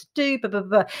ask, what to do, blah, blah,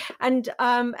 blah. And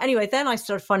anyway, then I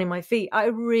started finding my feet. I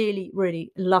really,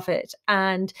 really love it.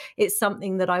 And it's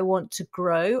something that I want to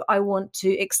grow. I want to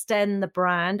extend the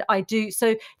brand. I do.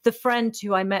 So the friend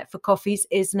who I met for coffees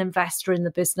is an investor in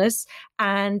the business.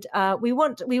 And we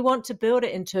want to build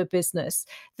it into a business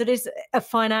that is a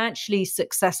financially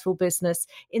successful business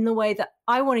in the way that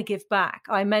I want to give back.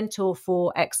 I mentor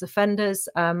for ex-offenders.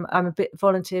 I'm a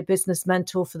volunteer business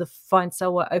mentor for the Find,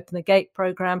 Sell, Work, Open the Gate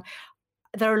program.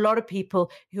 There are a lot of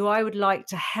people who I would like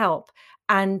to help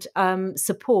and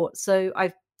support. So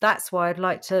that's why I'd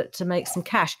like to make some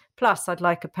cash. Plus, I'd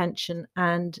like a pension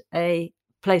and a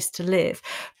place to live.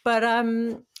 But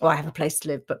I have a place to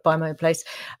live, but buy my own place.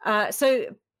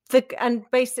 And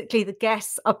basically the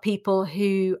guests are people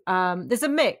who there's a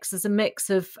mix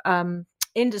of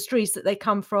industries that they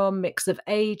come from, mix of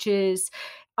ages.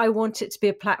 I want it to be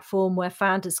a platform where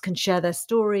founders can share their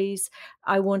stories.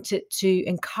 I want it to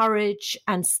encourage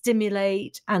and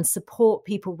stimulate and support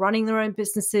people running their own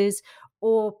businesses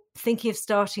or thinking of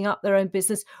starting up their own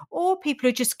business, or people who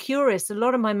are just curious. A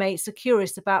lot of my mates are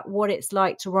curious about what it's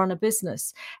like to run a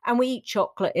business. And we eat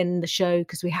chocolate in the show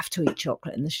because we have to eat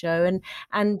chocolate in the show.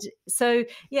 And so,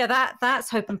 yeah,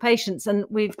 that's Hope and Patience. And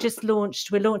we're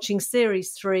launching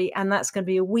series 3, and that's going to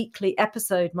be a weekly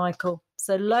episode, Michael.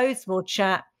 So loads more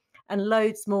chat and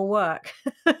loads more work.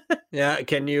 Yeah,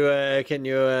 can you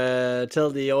tell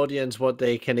the audience what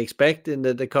they can expect in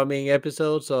the coming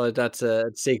episodes, or that's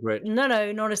a secret?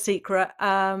 No, not a secret.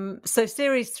 So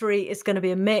series 3 is going to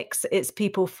be a mix. It's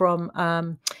people from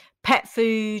pet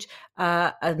food,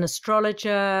 an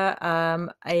astrologer, an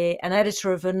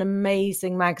editor of an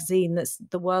amazing magazine that's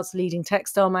the world's leading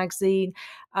textile magazine.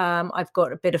 I've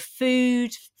got a bit of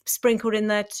food sprinkled in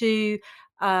there too.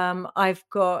 I've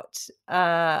got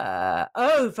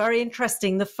very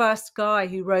interesting. The first guy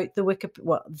who wrote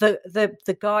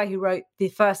the guy who wrote the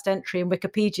first entry in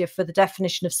Wikipedia for the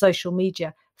definition of social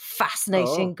media.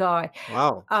 Fascinating guy.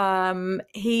 Wow.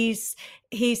 He's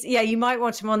you might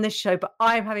want him on this show, but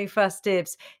I'm having first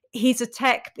dibs. He's a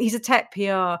tech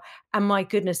PR, and my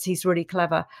goodness, he's really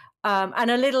clever. And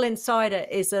a little insider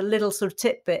is a little sort of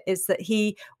tidbit is that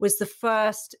he was the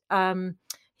first.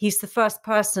 He's the first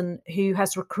person who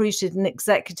has recruited an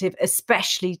executive,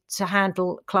 especially to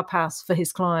handle Clubhouse for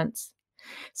his clients.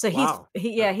 So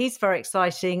he's very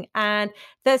exciting. And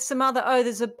there's some other.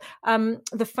 There's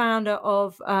the founder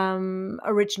of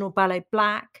Original Ballet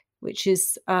Black, which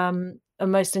is a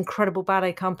most incredible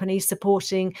ballet company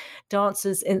supporting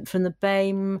dancers from the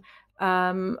BAME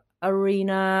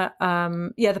arena.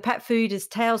 The pet food is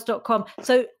tails.com.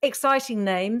 So exciting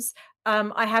names.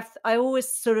 I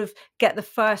always sort of get the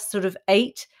first sort of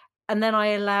 8, and then I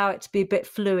allow it to be a bit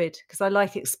fluid because I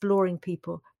like exploring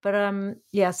people. But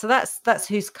so that's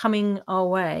who's coming our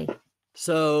way.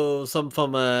 So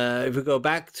if we go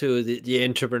back to the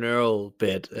entrepreneurial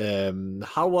bit,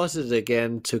 how was it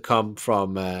again to come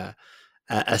from a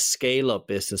scale-up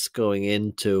business going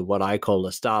into what I call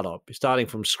a startup? You're starting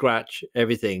from scratch,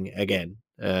 everything again,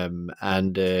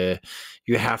 and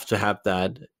you have to have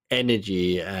that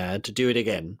energy to do it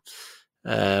again.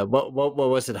 What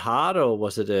was it hard, or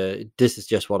was it this is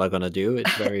just what I'm gonna do?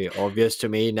 It's very obvious to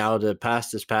me now. The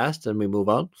past is past, and we move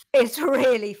on. It's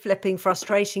really flipping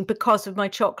frustrating because of my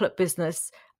chocolate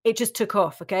business. It just took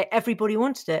off. Okay, everybody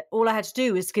wanted it. All I had to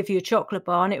do was give you a chocolate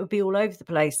bar, and it would be all over the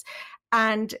place.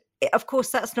 And of course,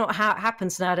 that's not how it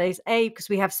happens nowadays. A, because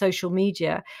we have social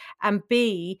media, and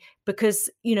B, because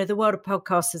the world of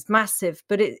podcasts is massive,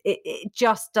 but it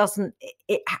just doesn't.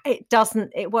 It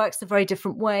doesn't. It works a very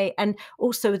different way. And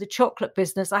also with the chocolate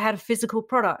business, I had a physical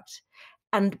product,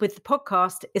 and with the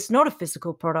podcast, it's not a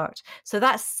physical product. So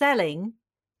that's selling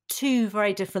two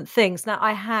very different things. Now,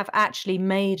 I have actually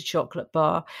made a chocolate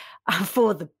bar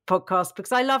for the podcast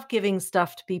because I love giving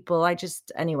stuff to people. I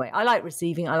like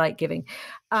receiving, I like giving.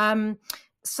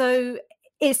 So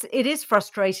it is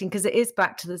frustrating because it is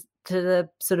back to the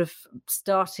sort of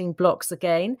starting blocks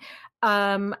again.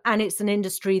 And it's an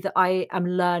industry that I am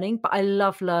learning, but I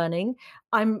love learning.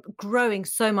 I'm growing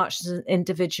so much as an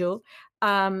individual.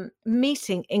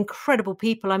 Meeting incredible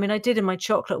people. I mean, I did in my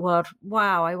chocolate world.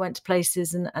 Wow, I went to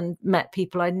places and met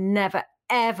people I never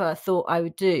ever thought I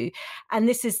would do. And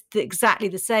this is exactly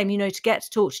the same. To get to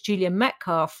talk to Julian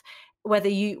Metcalf, whether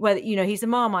he's a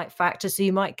Marmite factor, so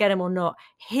you might get him or not.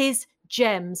 His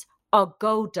gems are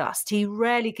gold dust. He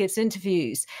rarely gives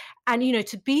interviews. And,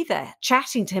 to be there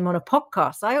chatting to him on a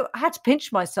podcast, I had to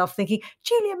pinch myself thinking,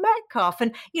 Julian Metcalf.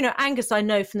 And, Angus, I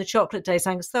know from the chocolate days,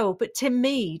 Angus Thorwell, but Tim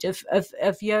Mead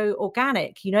of Yo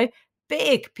Organic,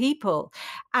 big people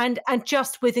and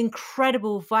just with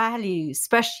incredible values,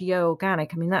 especially Yo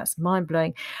Organic. I mean, that's mind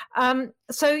blowing. I've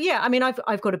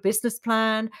got a business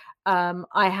plan.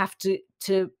 I have to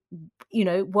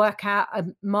work out a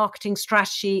marketing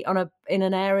strategy in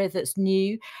an area that's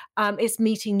new. It's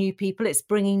meeting new people. It's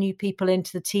bringing new people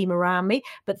into the team around me.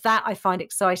 But that I find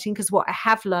exciting because what I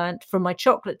have learned from my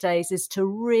chocolate days is to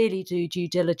really do due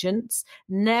diligence,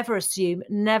 never assume,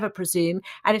 never presume.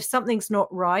 And if something's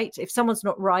not right, if someone's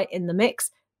not right in the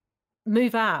mix,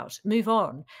 move out, move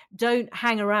on. Don't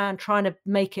hang around trying to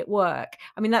make it work.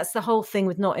 I mean, that's the whole thing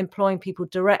with not employing people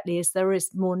directly, is there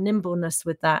is more nimbleness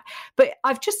with that. But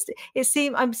I'm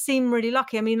really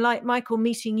lucky. I mean, like Michael,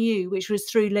 meeting you, which was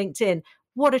through LinkedIn,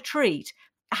 what a treat.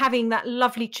 Having that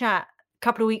lovely chat a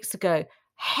couple of weeks ago,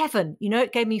 heaven,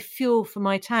 it gave me fuel for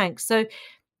my tank. So,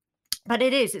 but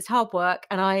it's hard work.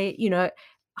 And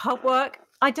hard work,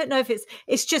 I don't know if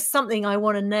it's just something I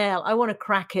want to nail. I want to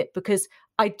crack it because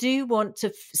I do want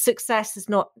to. Success is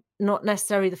not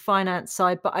necessarily the finance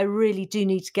side, but I really do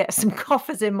need to get some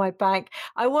coffers in my bank.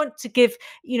 I want to give,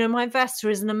 my investor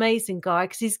is an amazing guy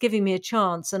because he's giving me a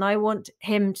chance, and I want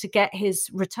him to get his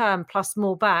return plus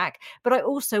more back. But I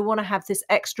also want to have this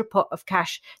extra pot of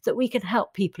cash that we can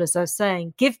help people, as I was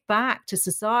saying, give back to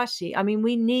society. I mean,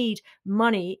 we need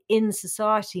money in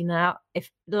society now,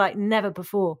 if like never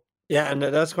before. Yeah, and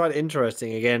that's quite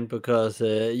interesting again because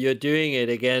you're doing it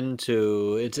again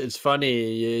it's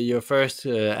funny, your first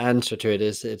answer to it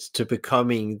is it's to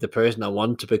becoming the person I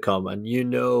want to become, and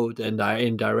then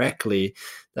indirectly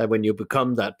that when you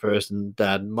become that person,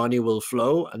 that money will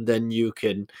flow, and then you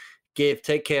can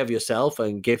take care of yourself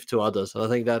and give to others. And I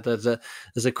think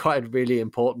that's a quite really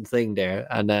important thing there.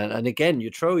 And again, you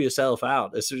throw yourself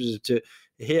out. It's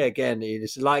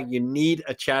like you need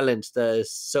a challenge that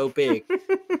is so big.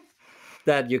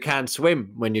 that you can't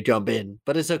swim when you jump in,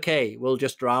 but it's okay. We'll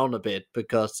just drown a bit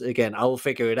because, again, I will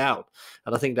figure it out.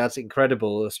 And I think that's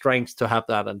incredible strength to have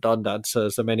that and done that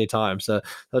so many times. So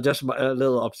just a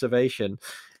little observation.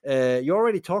 You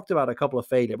already talked about a couple of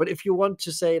failure, but if you want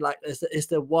to say, like, is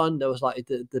there one that was like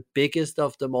the biggest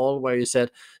of them all, where you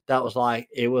said that was like,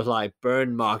 it was like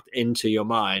burn marked into your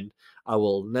mind? I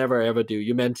will never ever do.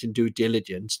 You mentioned due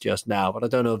diligence just now, but I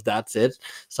don't know if that's it.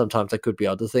 Sometimes there could be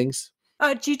other things.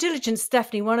 Due diligence is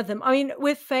definitely one of them. I mean,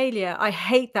 with failure, I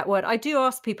hate that word. I do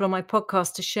ask people on my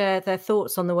podcast to share their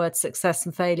thoughts on the word success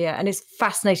and failure, and it's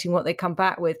fascinating what they come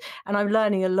back with. And I'm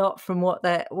learning a lot from what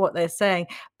they're saying.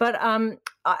 But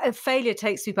failure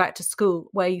takes me back to school,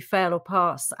 where you fail or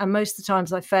pass. And most of the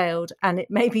times I failed, and it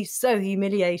made me so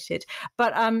humiliated.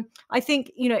 But I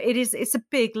think, it's a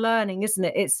big learning, isn't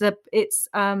it?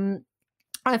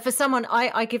 For someone,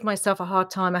 I give myself a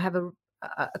hard time. I have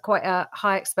quite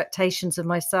high expectations of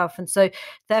myself, and so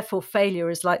therefore failure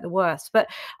is like the worst. But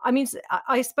I mean,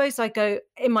 I suppose I go,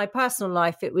 in my personal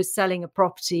life, it was selling a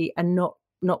property and not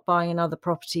buying another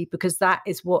property, because that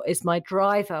is what is my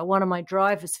driver. One of my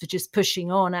drivers for just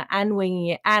pushing on and winging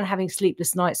it and having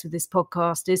sleepless nights with this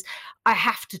podcast is I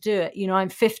have to do it. I'm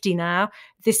 50 now.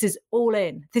 This is all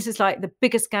in. This is like the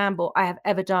biggest gamble I have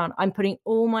ever done. I'm putting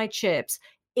all my chips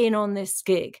in on this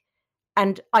gig,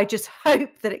 and I just hope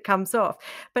that it comes off.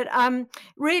 But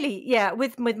really, yeah,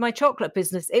 with my chocolate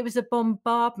business, it was a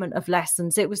bombardment of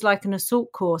lessons. It was like an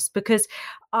assault course, because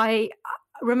I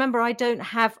remember, I'm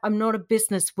not a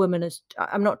businesswoman.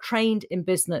 I'm not trained in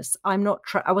business. I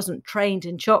wasn't trained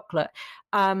in chocolate.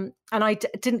 And I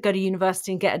didn't go to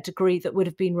university and get a degree that would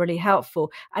have been really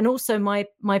helpful. And also my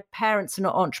parents are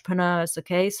not entrepreneurs.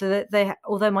 Okay. So that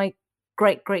although my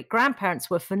great grandparents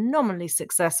were phenomenally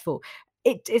successful,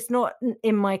 it's not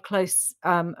in my close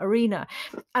arena.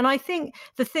 And I think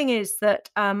the thing is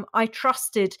that I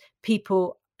trusted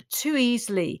people too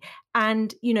easily.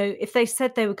 And, if they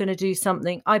said they were going to do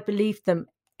something, I believed them.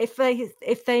 If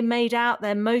they made out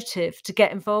their motive to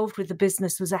get involved with the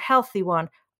business was a healthy one,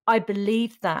 I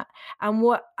believed that. And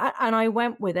I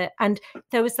went with it. And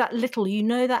there was that little,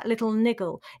 that little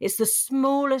niggle. It's the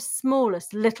smallest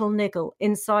little niggle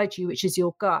inside you, which is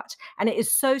your gut. And it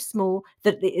is so small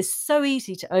that it is so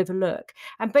easy to overlook.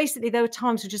 And basically there were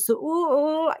times where just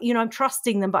thought, I'm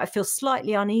trusting them, but I feel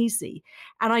slightly uneasy.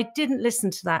 And I didn't listen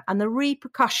to that. And the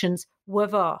repercussions were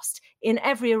vast in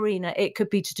every arena. It could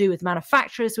be to do with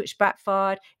manufacturers, which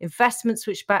backfired, investments,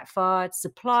 which backfired,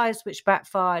 suppliers, which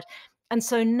backfired. And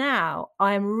so now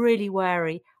I am really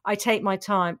wary. I take my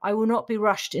time. I will not be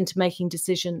rushed into making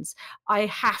decisions. I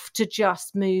have to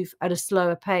just move at a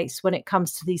slower pace when it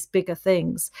comes to these bigger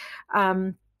things.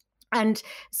 And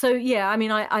so, yeah, I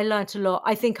mean, I learned a lot.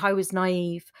 I think I was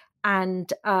naive,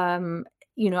 and,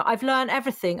 I've learned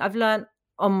everything. I've learned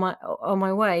on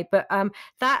my way. But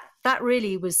that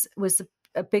really was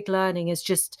a big learning, is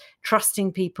just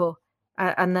trusting people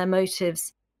and their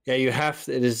motives. Yeah, you have.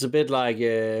 It is a bit like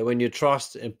when you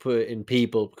trust and put in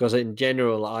people, because in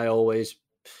general, I always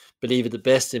believe the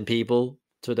best in people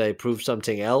till they prove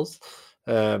something else.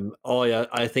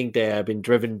 I think they have been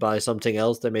driven by something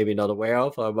else they're maybe not aware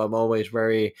of. I'm always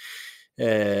very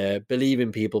believe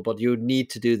in people, but you need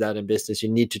to do that in business. You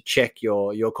need to check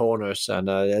your corners, and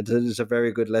it is a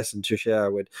very good lesson to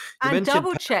share with. And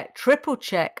double check, triple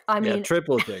check. I mean,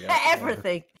 triple check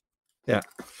everything. Yeah.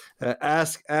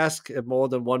 Ask more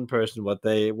than one person what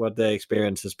their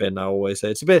experience has been. I always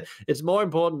say it's more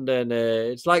important than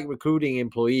it's like recruiting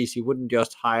employees. You wouldn't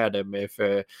just hire them if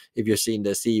you've seen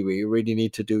their CV. You really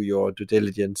need to do your due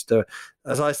diligence.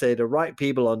 As I say, the right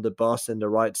people on the bus and the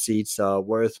right seats are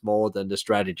worth more than the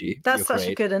strategy. That's such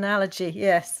a good analogy.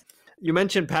 Yes. You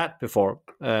mentioned Pat before,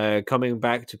 coming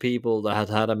back to people that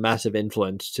had a massive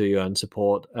influence to you and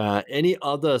support. Any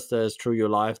others that's through your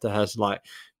life that has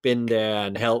been there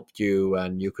and helped you,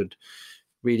 and you could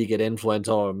really get influence,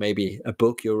 or maybe a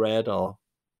book you read? Or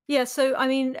yeah, so I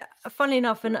mean, funnily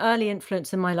enough, an early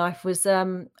influence in my life was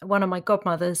one of my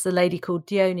godmothers, a lady called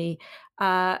Dione,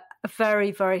 a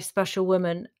very, very special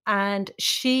woman, and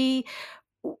she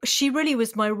really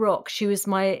was my rock. She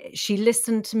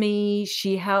listened to me,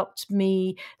 she helped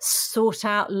me sort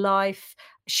out life.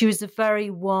 She was a very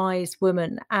wise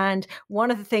woman. And one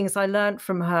of the things I learned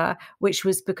from her, which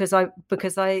was because I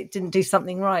didn't do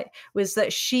something right, was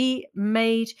that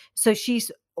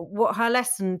what her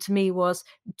lesson to me was,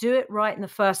 do it right in the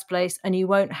first place and you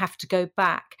won't have to go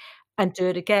back and do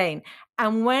it again.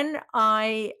 And when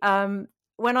I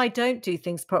don't do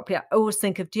things properly, I always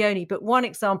think of Dione. But one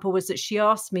example was that she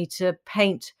asked me to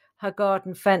paint her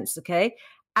garden fence, okay?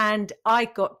 And I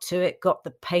got to it, got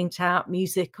the paint out,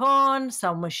 music on,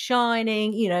 sun was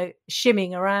shining,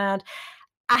 shimmying around.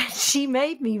 And she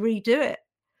made me redo it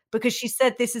because she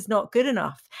said, this is not good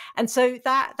enough. And so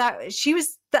that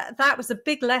was a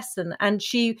big lesson. And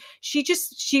she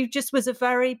just was a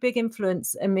very big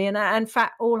influence in me. And in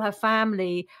fact, all her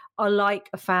family are like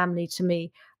a family to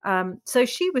me. So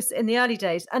she was in the early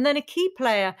days. And then a key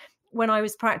player when I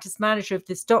was practice manager of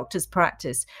this doctor's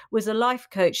practice was a life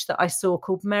coach that I saw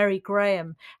called Mary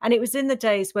Graham. And it was in the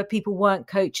days where people weren't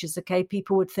coaches. Okay.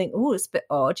 People would think, oh, it's a bit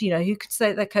odd. Who could say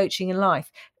that they're coaching in life?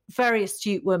 Very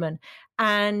astute woman.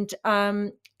 And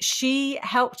she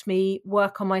helped me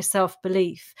work on my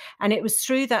self-belief. And it was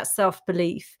through that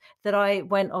self-belief that I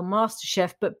went on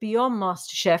MasterChef. But beyond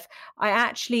MasterChef, I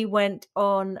actually went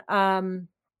on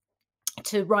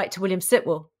to write to William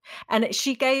Sitwell. And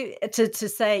she gave to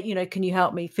say, can you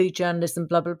help me? Food journalism,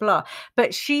 blah, blah, blah.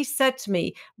 But she said to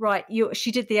me, right,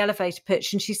 she did the elevator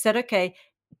pitch. And she said, okay,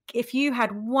 if you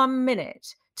had 1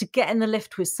 minute to get in the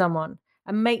lift with someone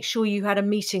and make sure you had a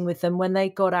meeting with them when they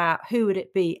got out, who would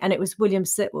it be? And it was William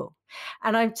Sitwell.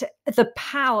 And the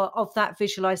power of that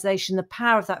visualization, the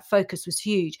power of that focus was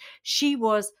huge. She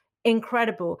was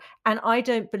incredible. And I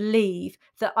don't believe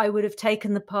that I would have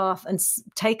taken the path and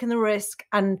taken the risk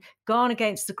and gone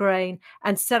against the grain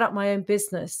and set up my own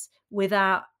business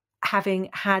without having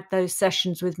had those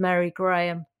sessions with Mary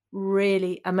Graham.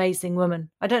 Really amazing woman.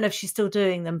 I don't know if she's still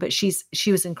doing them, but she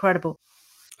was incredible.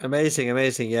 Amazing,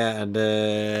 yeah, and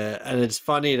it's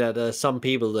funny that some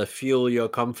people that fuel your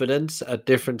confidence at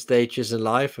different stages in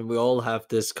life, and we all have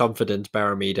this confidence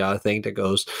barometer, I think, that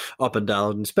goes up and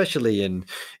down, especially in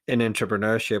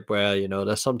entrepreneurship, where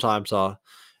there sometimes are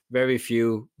very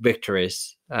few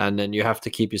victories, and then you have to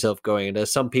keep yourself going. And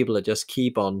there's some people that just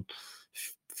keep on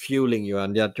fueling you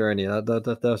on that journey.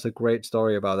 That's a great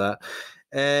story about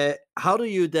that. How do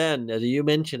you then, as you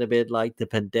mentioned a bit like the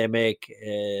pandemic,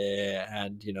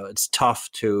 and it's tough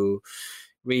to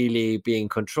really be in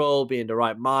control, be in the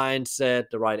right mindset,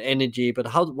 the right energy, but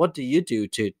what do you do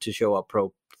to show up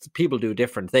pro? People do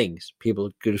different things.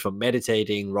 People go from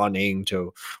meditating, running,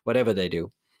 to whatever they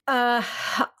do.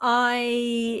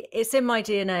 It's in my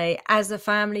DNA. As a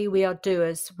family, we are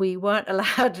doers. We weren't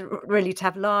allowed really to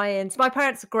have lions. My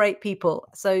parents are great people,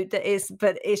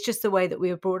 but it's just the way that we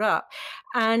were brought up.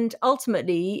 And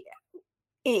ultimately,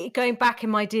 going back in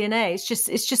my DNA,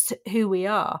 it's just who we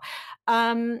are.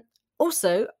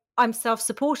 Also, I'm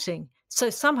self-supporting. So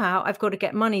somehow I've got to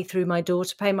get money through my door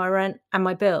to pay my rent and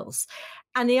my bills.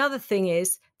 And the other thing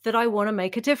is that I want to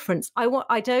make a difference.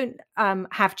 I don't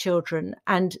have children,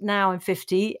 and now I'm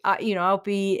 50. I'll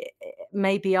be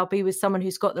with someone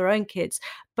who's got their own kids,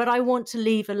 but I want to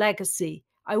leave a legacy.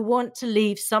 I want to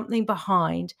leave something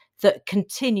behind that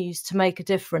continues to make a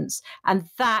difference. And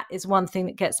that is one thing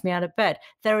that gets me out of bed.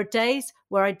 There are days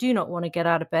where I do not want to get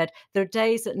out of bed. There are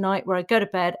days at night where I go to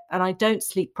bed and I don't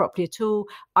sleep properly at all.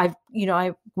 I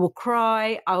will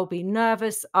cry. I'll be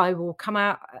nervous. I will come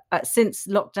out. Since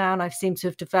lockdown, I've seemed to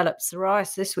have developed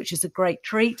psoriasis, which is a great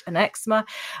treat, and eczema,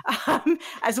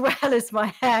 as well as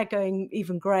my hair going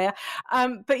even grayer.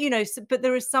 But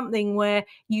there is something where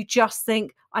you just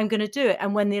think, I'm going to do it.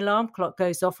 And when the alarm clock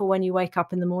goes off, or when you wake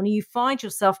up in the morning, you find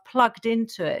yourself plugged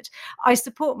into it. I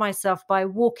support myself by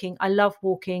walking. I love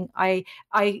walking.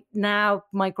 Now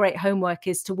my great homework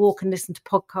is to walk and listen to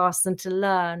podcasts and to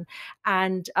learn.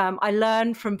 And I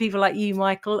learn from people like you,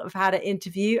 Michael. I've had an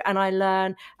interview, and I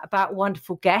learn about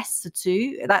wonderful guests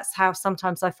too. That's how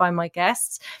sometimes I find my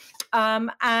guests.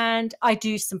 And I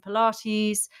do some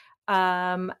Pilates,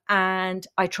 and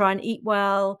I try and eat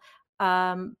well.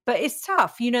 But it's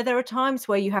tough. There are times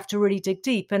where you have to really dig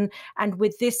deep. And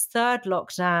with this third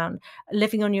lockdown,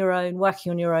 living on your own,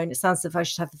 working on your own, it sounds as if I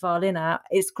should have the violin out.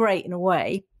 It's great in a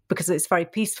way, because it's very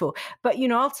peaceful. But,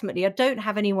 ultimately, I don't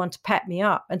have anyone to pep me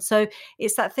up. And so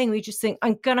it's that thing where you just think,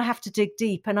 I'm going to have to dig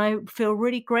deep. And I feel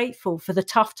really grateful for the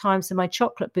tough times in my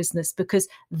chocolate business, because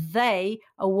they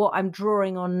are what I'm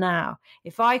drawing on now.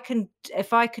 If I could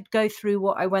go through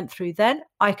what I went through then,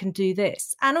 I can do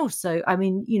this. And also,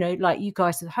 like you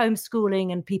guys with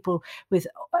homeschooling and people with,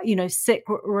 sick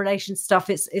relation stuff,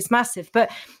 it's massive.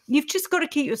 But you've just got to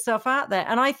keep yourself out there.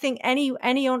 And I think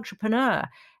any entrepreneur,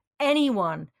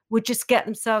 anyone would just get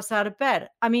themselves out of bed.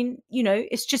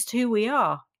 It's just who we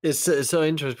are. It's so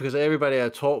interesting, because everybody I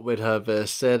talked with have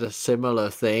said a similar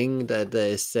thing, that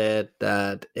they said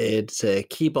that it's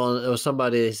keep on, or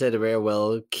somebody said it very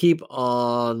well, keep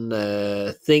on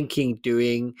thinking,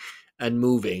 doing, and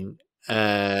moving.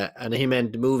 And he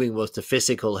meant moving was the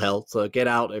physical health, so get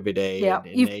out every day. Yeah,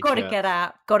 you've got to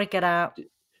get out.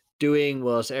 doing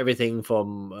was everything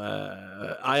from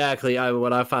what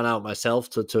I found out myself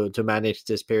to manage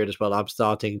this period as well. I'm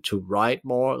starting to write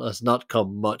more. There's not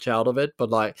come much out of it,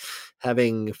 but like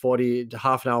having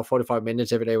half an hour, 45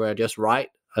 minutes every day where I just write,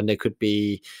 and it could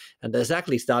be, and there's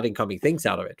actually starting coming things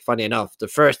out of it. Funny enough, the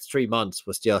first 3 months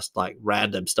was just like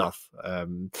random stuff.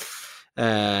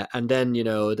 And then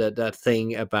that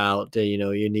thing about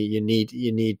you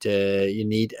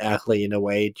need actually in a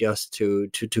way just to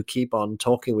keep on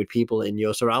talking with people in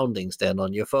your surroundings, then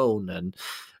on your phone, and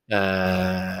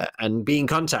be in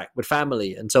contact with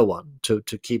family and so on to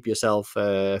keep yourself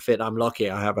fit. I'm lucky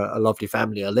I have a lovely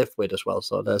family I live with as well,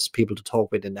 so there's people to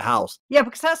talk with in the house. Yeah,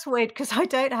 because that's weird, because I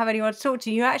don't have anyone to talk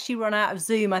to. You actually run out of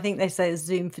Zoom. I think they say it's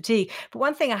Zoom fatigue. But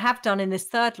one thing I have done in this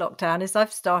third lockdown is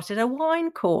I've started a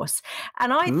wine course.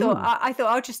 And I thought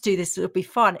I'll just do this. It'll be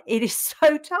fun. It is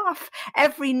so tough.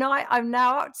 Every night I'm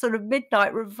now up sort of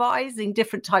midnight revising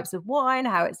different types of wine,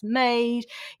 how it's made,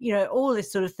 all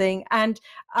this sort of thing. And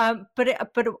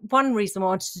but one reason I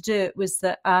wanted to do it was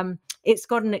that it's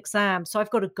got an exam. So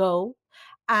I've got a goal.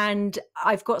 And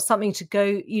I've got something to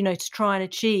go, to try and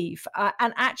achieve.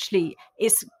 And actually,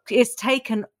 it's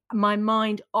taken my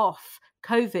mind off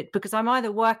COVID, because I'm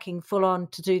either working full on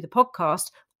to do the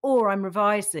podcast or I'm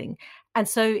revising. And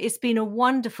so it's been a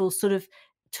wonderful sort of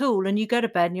tool. And you go to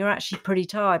bed and you're actually pretty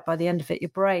tired by the end of it. Your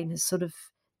brain is sort of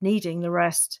needing the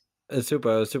rest.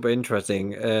 Super, super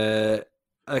interesting.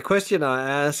 A question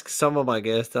I asked some of my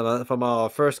guests, and from our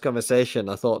first conversation,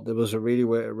 I thought it was a really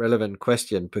relevant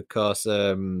question, because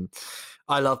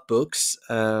I love books.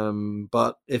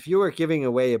 But if you were giving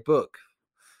away a book,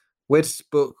 which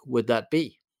book would that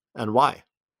be, and why?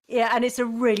 Yeah, and it's a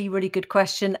really, really good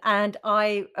question. And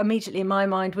I immediately in my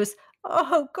mind was,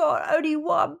 oh God, only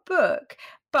one book.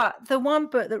 But the one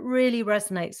book that really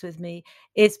resonates with me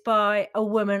is by a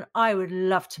woman I would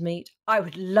love to meet. I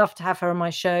would love to have her on my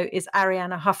show, is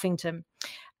Arianna Huffington.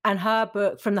 And her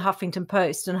book from the Huffington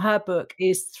Post, and her book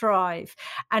is Thrive.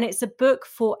 And it's a book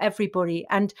for everybody.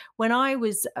 And when I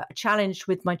was challenged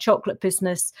with my chocolate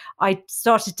business, I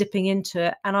started dipping into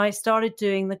it, and I started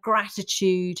doing the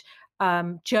gratitude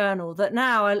journal that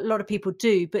now a lot of people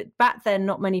do, but back then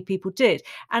not many people did.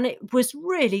 And it was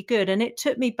really good. And it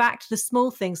took me back to the small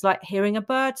things like hearing a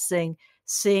bird sing,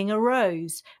 seeing a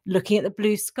rose, looking at the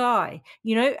blue sky,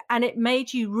 and it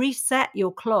made you reset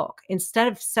your clock instead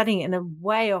of setting it in a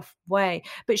way off way.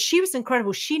 But she was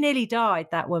incredible. She nearly died,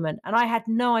 that woman. And I had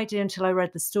no idea until I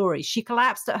read the story. She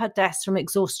collapsed at her desk from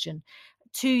exhaustion.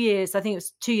 2 years, I think it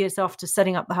was 2 years after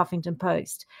setting up the Huffington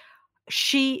Post.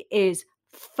 She is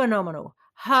phenomenal.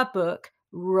 Her book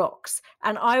rocks.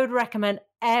 And I would recommend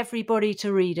everybody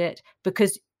to read it,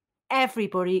 because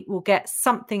everybody will get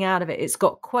something out of it. It's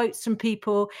got quotes from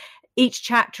people. Each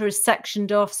chapter is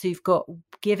sectioned off. So you've got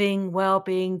giving,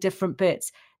 well-being, different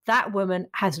bits. That woman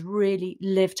has really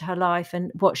lived her life,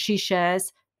 and what she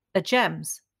shares are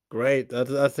gems. Great.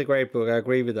 That's a great book. I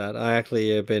agree with that. I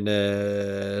actually have been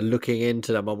looking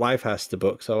into that. My wife has the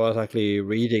book, so I was actually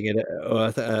reading it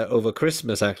over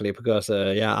Christmas, actually, because,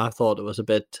 I thought it was a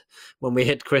bit, when we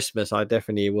hit Christmas, I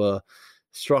definitely were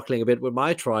struggling a bit with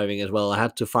my thriving as well. I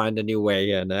had to find a new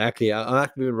way, and I'm actually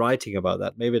been writing about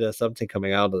that. Maybe there's something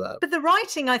coming out of that. But the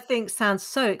writing, I think, sounds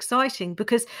so exciting,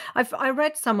 because I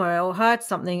read somewhere or heard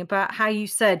something about how you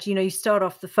said, you start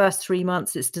off the first 3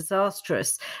 months, it's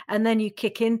disastrous, and then you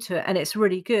kick into it and it's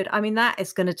really good. I mean, that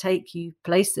is going to take you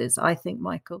places, I think,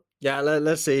 Michael. Yeah,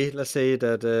 let's see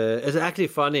that it's actually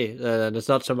funny, and it's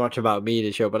not so much about me,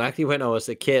 the show, but actually when I was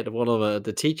a kid, one of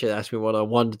the teachers asked me what I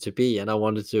wanted to be, and I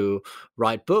wanted to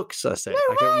write books. I said,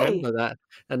 I can remember that,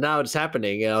 and now it's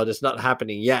happening. It's not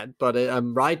happening yet, but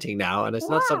I'm writing now, and it's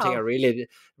not something I really,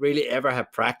 really ever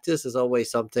have practiced. It's always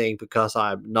something, because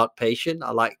I'm not patient. I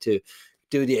like to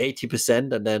do the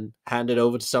 80% and then hand it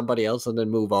over to somebody else and then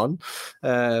move on.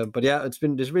 But yeah,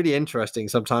 it's really interesting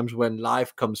sometimes when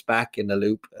life comes back in a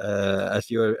loop, as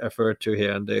you referred to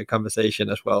here in the conversation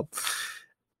as well.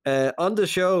 On the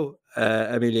show,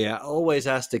 Amelia, I always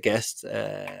ask the guests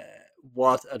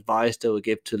what advice they will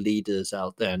give to leaders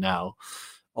out there now,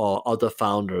 or other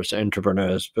founders,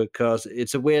 entrepreneurs, because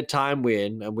it's a weird time we're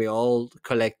in, and we all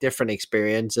collect different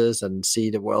experiences and see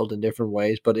the world in different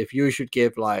ways. But if you should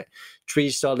give like 3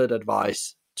 solid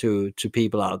advice to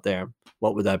people out there,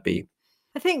 what would that be?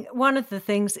 I think one of the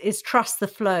things is trust the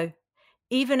flow.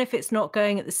 Even if it's not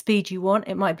going at the speed you want,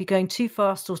 it might be going too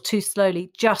fast or too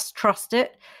slowly, just trust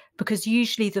it, because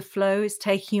usually the flow is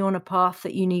taking you on a path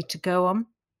that you need to go on.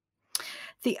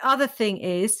 The other thing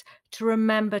is to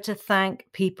remember to thank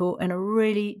people in a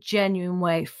really genuine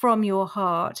way from your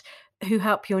heart, who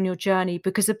help you on your journey,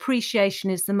 because appreciation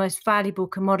is the most valuable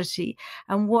commodity.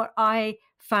 And what I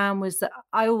found was that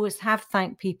I always have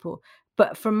thanked people,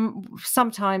 but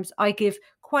sometimes I give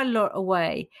quite a lot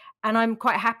away, and I'm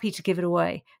quite happy to give it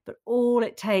away. But all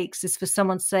it takes is for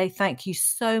someone to say, thank you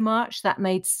so much. That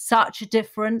made such a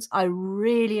difference. I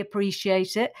really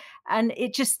appreciate it. And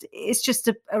it's just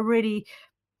a really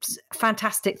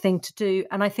fantastic thing to do.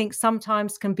 And I think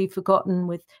sometimes can be forgotten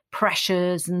with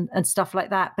pressures and stuff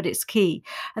like that, but it's key.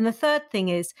 And the third thing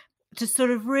is to sort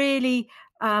of really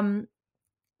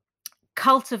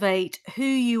cultivate who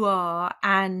you are,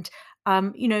 and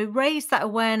raise that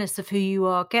awareness of who you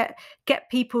are. Get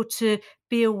people to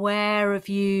be aware of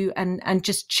you, and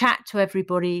just chat to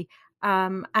everybody.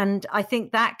 And I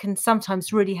think that can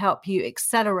sometimes really help you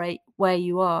accelerate where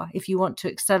you are. If you want to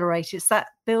accelerate, it's that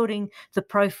building the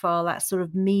profile, that sort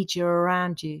of media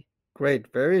around you.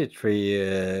 Great, very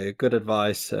good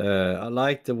advice. I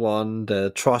like the one,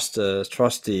 the trust the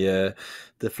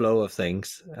flow of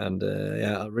things, and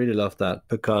I really love that,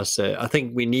 because I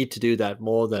think we need to do that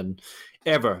more than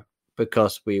ever,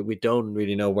 because we don't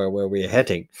really know where we're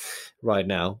heading right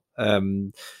now.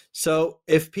 So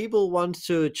if people want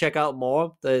to check out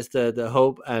more, there's the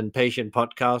Hope and Patient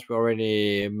podcast. We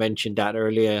already mentioned that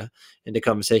earlier in the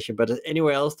conversation, but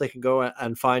anywhere else they can go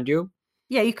and find you?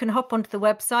 Yeah, you can hop onto the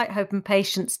website,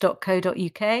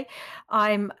 hopeandpatience.co.uk.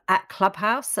 I'm at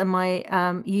Clubhouse, and my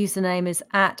username is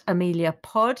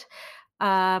 @AmeliaPod.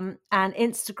 And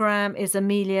Instagram is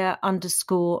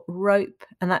Amelia_rope,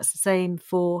 and that's the same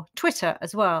for Twitter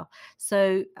as well.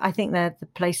 So I think they're the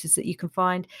places that you can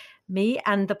find me.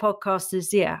 And the podcast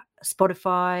is,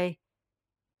 Spotify,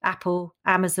 Apple,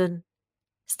 Amazon,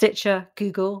 Stitcher,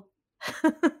 Google.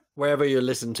 Wherever you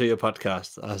listen to your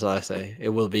podcast, as I say, it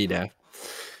will be there.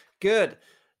 Good.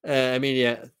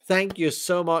 Amelia, thank you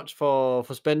so much for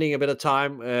spending a bit of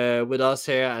time with us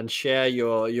here and share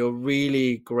your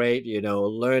really great,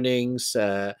 learnings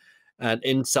and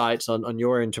insights on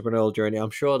your entrepreneurial journey.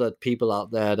 I'm sure that people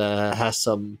out there that has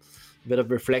some bit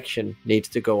of reflection needs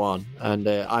to go on. And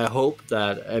I hope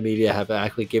that Amelia have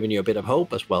actually given you a bit of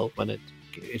hope as well, when it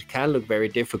can look very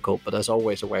difficult, but there's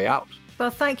always a way out. Well,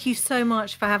 thank you so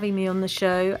much for having me on the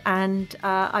show. And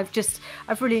I've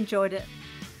really enjoyed it.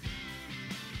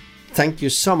 Thank you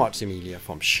so much, Amelia,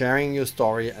 for sharing your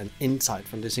story and insight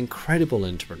from this incredible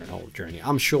entrepreneurial journey.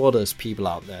 I'm sure there's people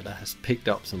out there that has picked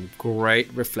up some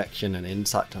great reflection and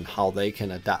insight on how they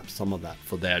can adapt some of that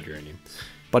for their journey.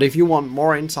 But if you want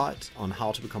more insights on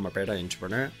how to become a better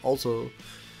entrepreneur, also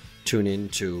tune in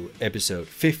to episode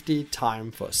 50, Time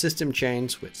for a System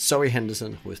Change, with Zoe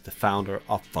Henderson, who is the founder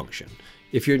of Function.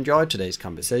 If you enjoyed today's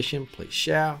conversation, please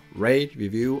share, rate,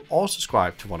 review, or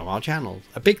subscribe to one of our channels.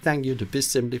 A big thank you to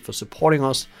BizSimply for supporting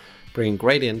us, bringing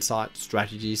great insights,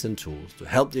 strategies, and tools to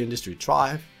help the industry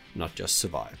thrive, not just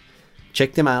survive.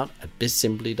 Check them out at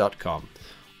bizsimply.com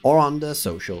or on their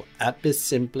social at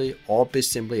BizSimply or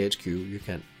BizSimplyHQ. You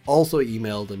can also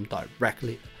email them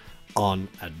directly on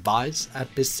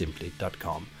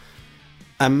advice@bizsimply.com.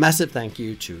 A massive thank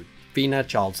you to Vina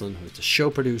Charlton, who is the show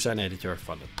producer and editor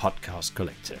for the Podcast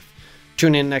Collective.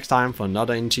 Tune in next time for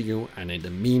another interview, and in the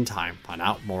meantime, find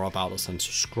out more about us and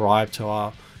subscribe to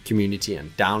our community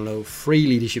and download free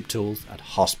leadership tools at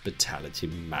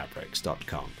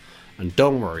hospitalitymavericks.com. And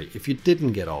don't worry, if you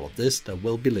didn't get all of this, there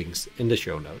will be links in the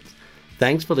show notes.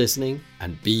 Thanks for listening,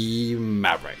 and be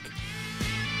Maverick.